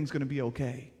then everything's going to be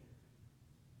okay.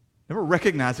 Never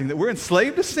recognizing that we're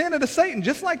enslaved to sin and to Satan,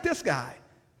 just like this guy.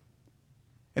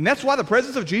 And that's why the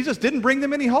presence of Jesus didn't bring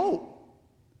them any hope.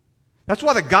 That's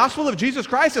why the gospel of Jesus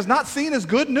Christ is not seen as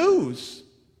good news.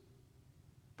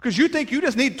 Because you think you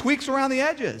just need tweaks around the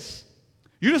edges.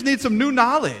 You just need some new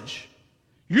knowledge.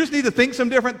 You just need to think some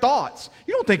different thoughts.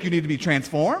 You don't think you need to be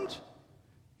transformed.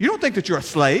 You don't think that you're a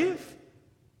slave.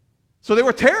 So they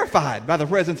were terrified by the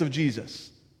presence of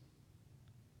Jesus.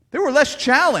 They were less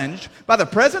challenged by the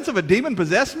presence of a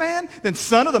demon-possessed man than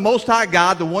Son of the Most High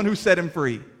God, the one who set him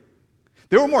free.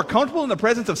 They were more comfortable in the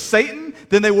presence of Satan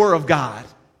than they were of God.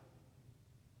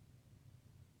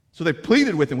 So they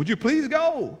pleaded with him, would you please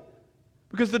go?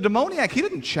 Because the demoniac, he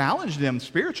didn't challenge them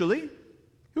spiritually.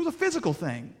 It was a physical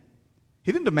thing.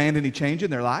 He didn't demand any change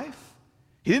in their life.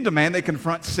 He didn't demand they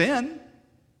confront sin.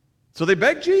 So they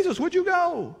begged Jesus, would you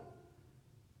go?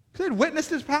 Because they'd witnessed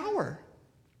his power.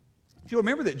 If you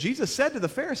remember that Jesus said to the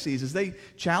Pharisees as they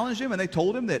challenged him and they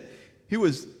told him that he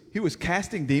was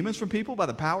casting demons from people by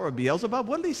the power of Beelzebub,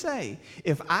 what did he say?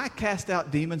 If I cast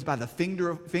out demons by the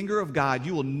finger of God,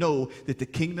 you will know that the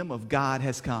kingdom of God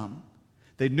has come.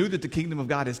 They knew that the kingdom of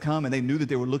God has come, and they knew that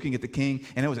they were looking at the king,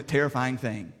 and it was a terrifying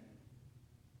thing.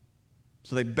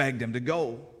 So they begged him to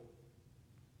go.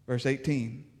 Verse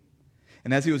 18.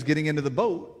 And as he was getting into the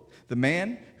boat, the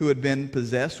man who had been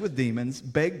possessed with demons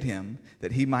begged him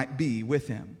that he might be with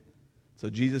him. So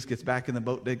Jesus gets back in the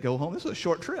boat. They go home. This was a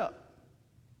short trip.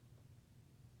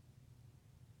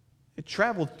 It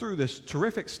traveled through this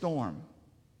terrific storm.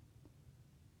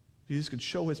 Jesus could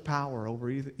show his power over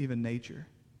even nature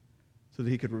so that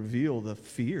he could reveal the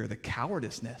fear, the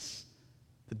cowardiceness,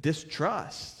 the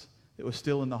distrust that was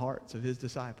still in the hearts of his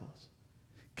disciples.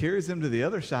 Carries them to the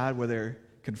other side where they're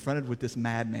confronted with this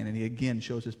madman, and he again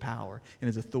shows his power and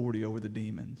his authority over the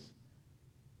demons.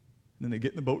 And then they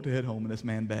get in the boat to head home, and this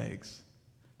man begs.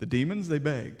 The demons, they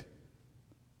begged.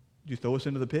 Would you throw us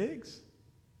into the pigs?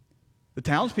 The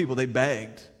townspeople, they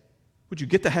begged. Would you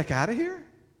get the heck out of here?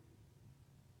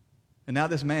 And now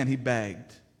this man, he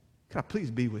begged. Could I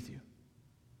please be with you?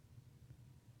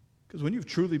 Because when you've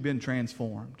truly been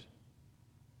transformed,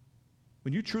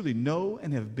 when you truly know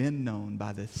and have been known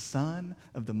by the Son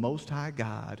of the Most High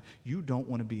God, you don't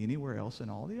want to be anywhere else in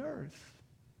all the earth.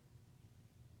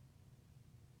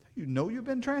 You know you've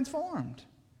been transformed.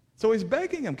 So he's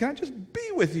begging him, can I just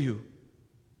be with you?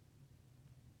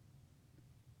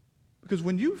 Because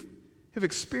when you have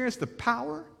experienced the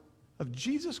power of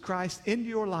Jesus Christ in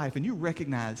your life and you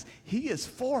recognize he is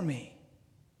for me,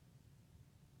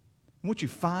 and what you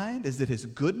find is that his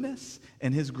goodness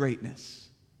and his greatness,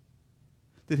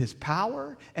 that his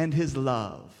power and his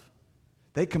love,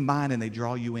 they combine and they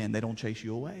draw you in. They don't chase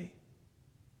you away.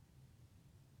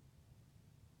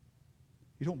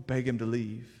 You don't beg him to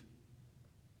leave.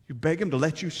 You beg him to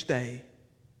let you stay.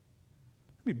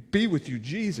 Let me be with you,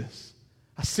 Jesus.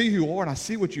 I see who you are and I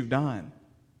see what you've done.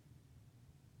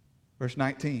 Verse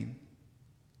 19.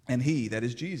 And he, that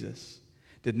is Jesus,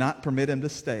 did not permit him to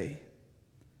stay,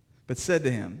 but said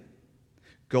to him,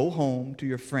 go home to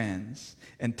your friends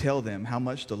and tell them how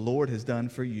much the Lord has done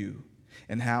for you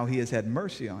and how he has had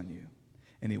mercy on you.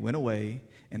 And he went away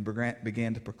and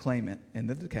began to proclaim it in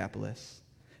the Decapolis,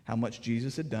 how much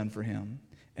Jesus had done for him,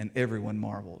 and everyone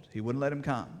marveled. He wouldn't let him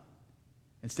come.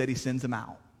 Instead, he sends them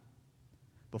out.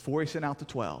 Before he sent out the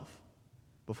 12,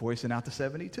 before he sent out the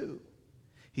 72,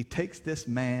 he takes this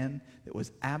man that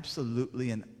was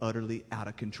absolutely and utterly out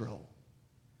of control,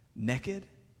 naked,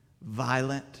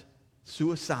 violent,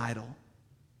 suicidal,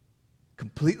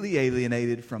 completely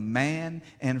alienated from man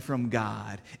and from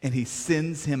God, and he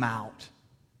sends him out.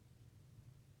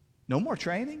 No more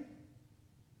training.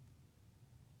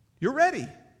 You're ready.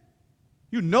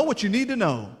 You know what you need to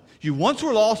know. You once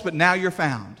were lost, but now you're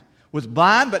found. Was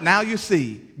blind, but now you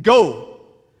see. Go.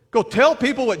 Go tell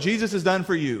people what Jesus has done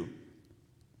for you.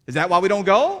 Is that why we don't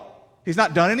go? He's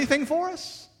not done anything for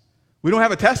us? We don't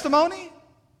have a testimony?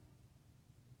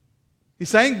 He's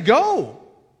saying, go.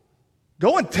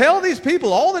 Go and tell these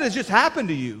people all that has just happened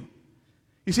to you.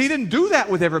 You see, he didn't do that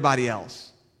with everybody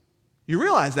else. You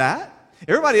realize that?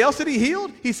 Everybody else that he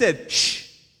healed, he said, shh,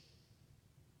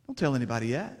 don't tell anybody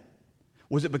yet.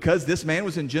 Was it because this man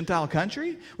was in Gentile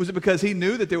country? Was it because he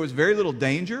knew that there was very little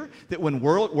danger that when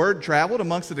word traveled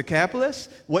amongst the Decapolis,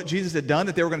 what Jesus had done,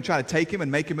 that they were going to try to take him and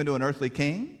make him into an earthly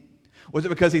king? Was it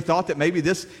because he thought that maybe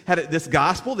this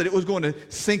gospel, that it was going to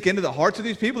sink into the hearts of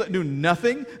these people that knew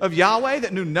nothing of Yahweh,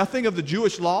 that knew nothing of the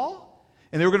Jewish law,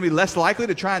 and they were going to be less likely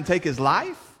to try and take his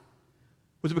life?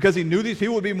 Was it because he knew these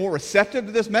people would be more receptive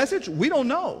to this message? We don't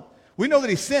know. We know that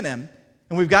he sent him,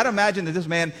 and we've got to imagine that this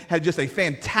man had just a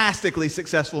fantastically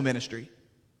successful ministry.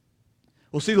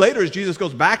 We'll see later as Jesus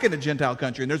goes back into Gentile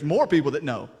country, and there's more people that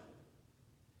know.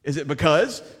 Is it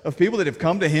because of people that have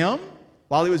come to him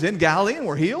while he was in Galilee and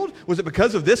were healed? Was it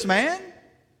because of this man?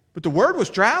 But the word was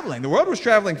traveling. The word was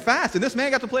traveling fast, and this man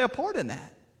got to play a part in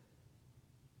that.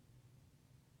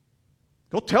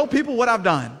 Go tell people what I've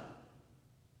done.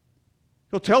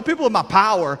 Go tell people of my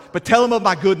power, but tell them of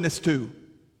my goodness too.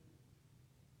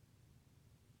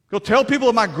 Go tell people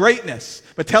of my greatness,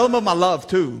 but tell them of my love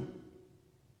too.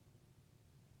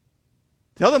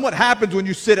 Tell them what happens when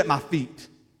you sit at my feet.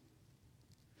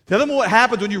 Tell them what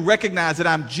happens when you recognize that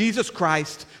I'm Jesus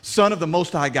Christ, Son of the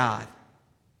Most High God.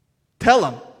 Tell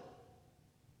them.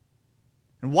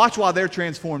 And watch while they're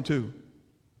transformed too.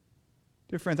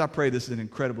 Dear friends, I pray this is an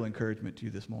incredible encouragement to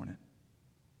you this morning.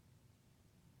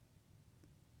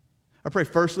 I pray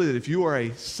firstly that if you are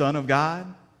a son of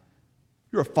God,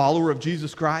 you're a follower of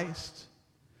Jesus Christ,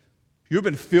 you've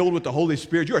been filled with the Holy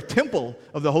Spirit, you're a temple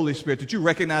of the Holy Spirit, that you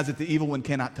recognize that the evil one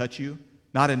cannot touch you,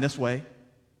 not in this way.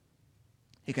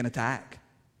 He can attack.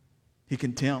 He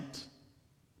can tempt.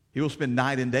 He will spend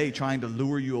night and day trying to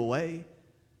lure you away,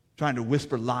 trying to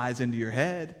whisper lies into your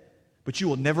head, but you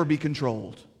will never be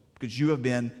controlled because you have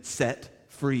been set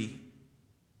free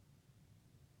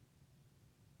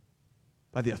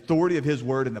by the authority of his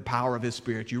word and the power of his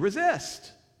Spirit. You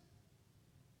resist.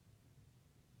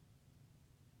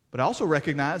 But I also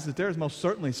recognize that there is most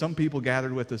certainly some people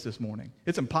gathered with us this morning.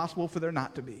 It's impossible for there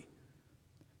not to be.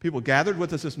 People gathered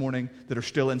with us this morning that are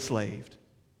still enslaved.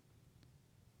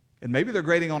 And maybe they're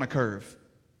grading on a curve.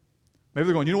 Maybe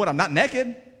they're going, you know what, I'm not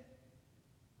naked.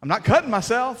 I'm not cutting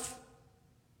myself.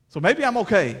 So maybe I'm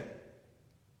okay. At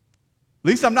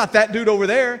least I'm not that dude over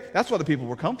there. That's why the people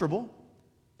were comfortable.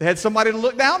 They had somebody to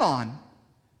look down on.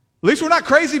 At least we're not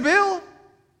crazy Bill.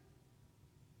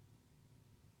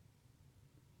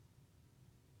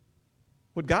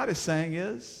 What God is saying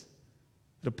is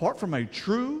that apart from a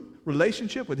true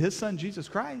relationship with his son Jesus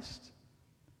Christ,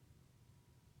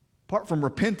 apart from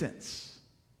repentance,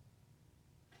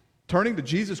 turning to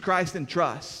Jesus Christ in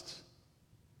trust,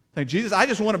 saying, Jesus, I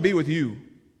just want to be with you.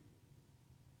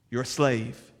 You're a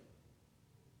slave.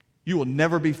 You will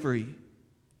never be free.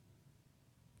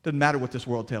 Doesn't matter what this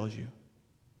world tells you.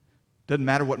 Doesn't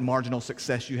matter what marginal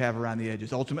success you have around the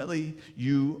edges. Ultimately,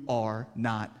 you are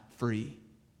not free.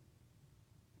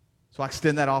 So I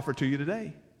extend that offer to you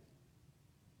today.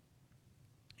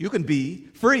 You can be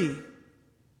free.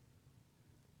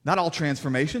 Not all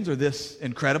transformations are this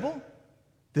incredible,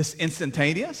 this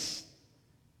instantaneous.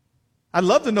 I'd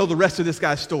love to know the rest of this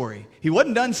guy's story. He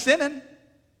wasn't done sinning.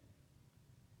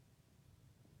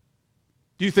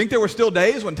 Do you think there were still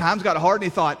days when times got hard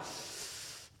and he thought,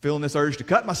 feeling this urge to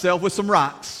cut myself with some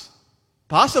rocks?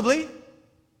 Possibly.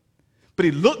 But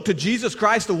he looked to Jesus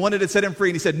Christ, the one that had set him free,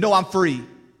 and he said, no, I'm free.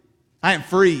 I am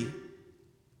free.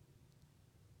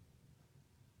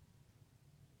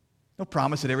 No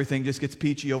promise that everything just gets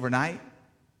peachy overnight,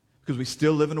 because we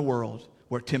still live in a world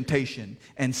where temptation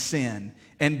and sin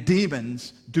and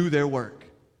demons do their work.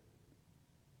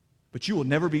 But you will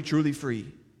never be truly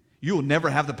free. You will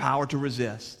never have the power to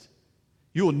resist.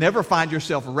 You will never find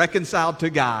yourself reconciled to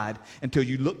God until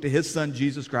you look to his Son,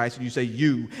 Jesus Christ, and you say,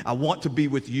 I want to be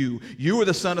with you. You are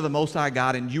the Son of the Most High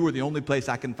God, and you are the only place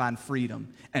I can find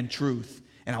freedom and truth,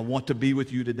 and I want to be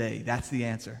with you today. That's the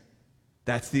answer.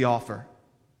 That's the offer.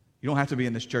 You don't have to be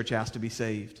in this church house to be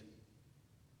saved.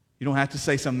 You don't have to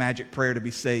say some magic prayer to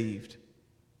be saved.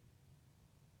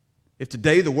 If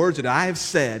today the words that I have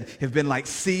said have been like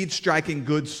seed striking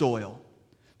good soil,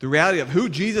 the reality of who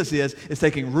Jesus is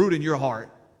taking root in your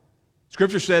heart.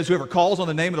 Scripture says whoever calls on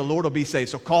the name of the Lord will be saved.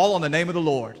 So call on the name of the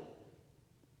Lord.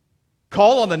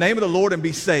 Call on the name of the Lord and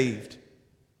be saved.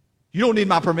 You don't need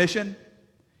my permission.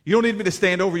 You don't need me to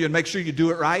stand over you and make sure you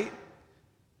do it right.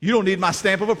 You don't need my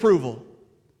stamp of approval.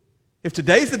 If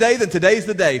today's the day, then today's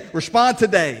the day. Respond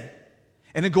today.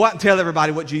 And then go out and tell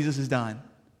everybody what Jesus has done.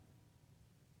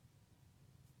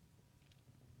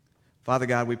 Father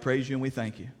God, we praise you and we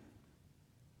thank you.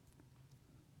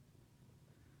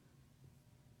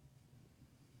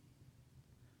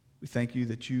 We thank you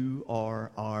that you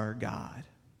are our God.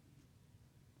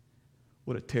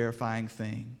 What a terrifying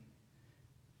thing.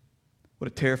 What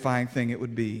a terrifying thing it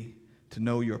would be to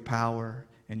know your power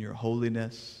and your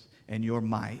holiness and your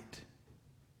might,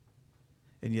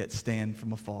 and yet stand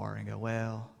from afar and go,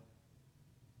 well,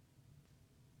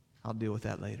 I'll deal with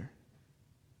that later.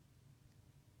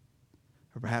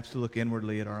 Or perhaps to look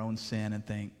inwardly at our own sin and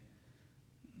think,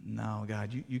 no,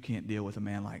 God, you can't deal with a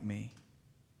man like me.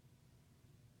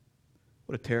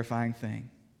 What a terrifying thing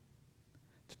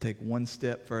to take one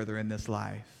step further in this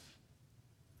life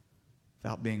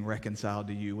without being reconciled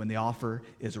to you when the offer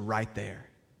is right there.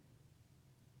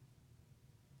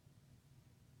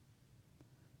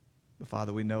 But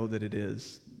Father, we know that it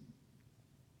is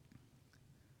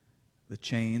the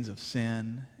chains of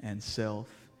sin and self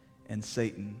and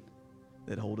Satan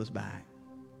that hold us back.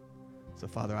 So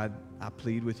Father, I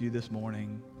plead with you this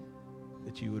morning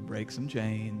that you would break some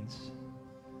chains,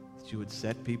 that you would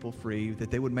set people free,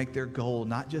 that they would make their goal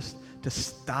not just to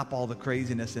stop all the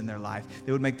craziness in their life.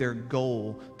 They would make their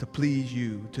goal to please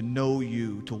you, to know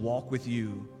you, to walk with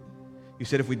you. You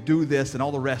said if we do this, then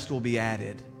all the rest will be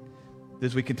added.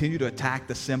 As we continue to attack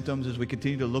the symptoms, as we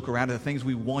continue to look around at the things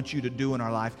we want you to do in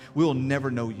our life, we will never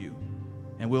know you,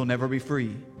 and we'll never be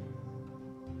free.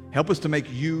 Help us to make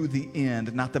you the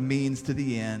end, not the means to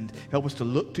the end. Help us to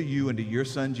look to you and to your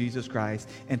Son, Jesus Christ,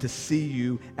 and to see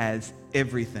you as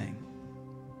everything.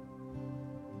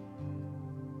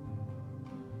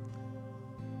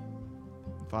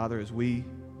 Father, as we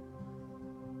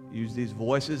use these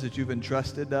voices that you've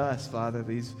entrusted to us, Father,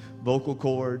 these vocal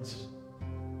cords,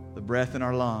 the breath in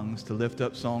our lungs to lift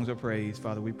up songs of praise,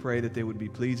 Father, we pray that they would be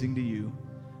pleasing to you,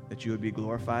 that you would be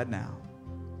glorified now.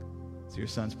 It's your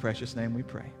Son's precious name we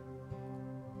pray.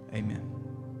 Amen.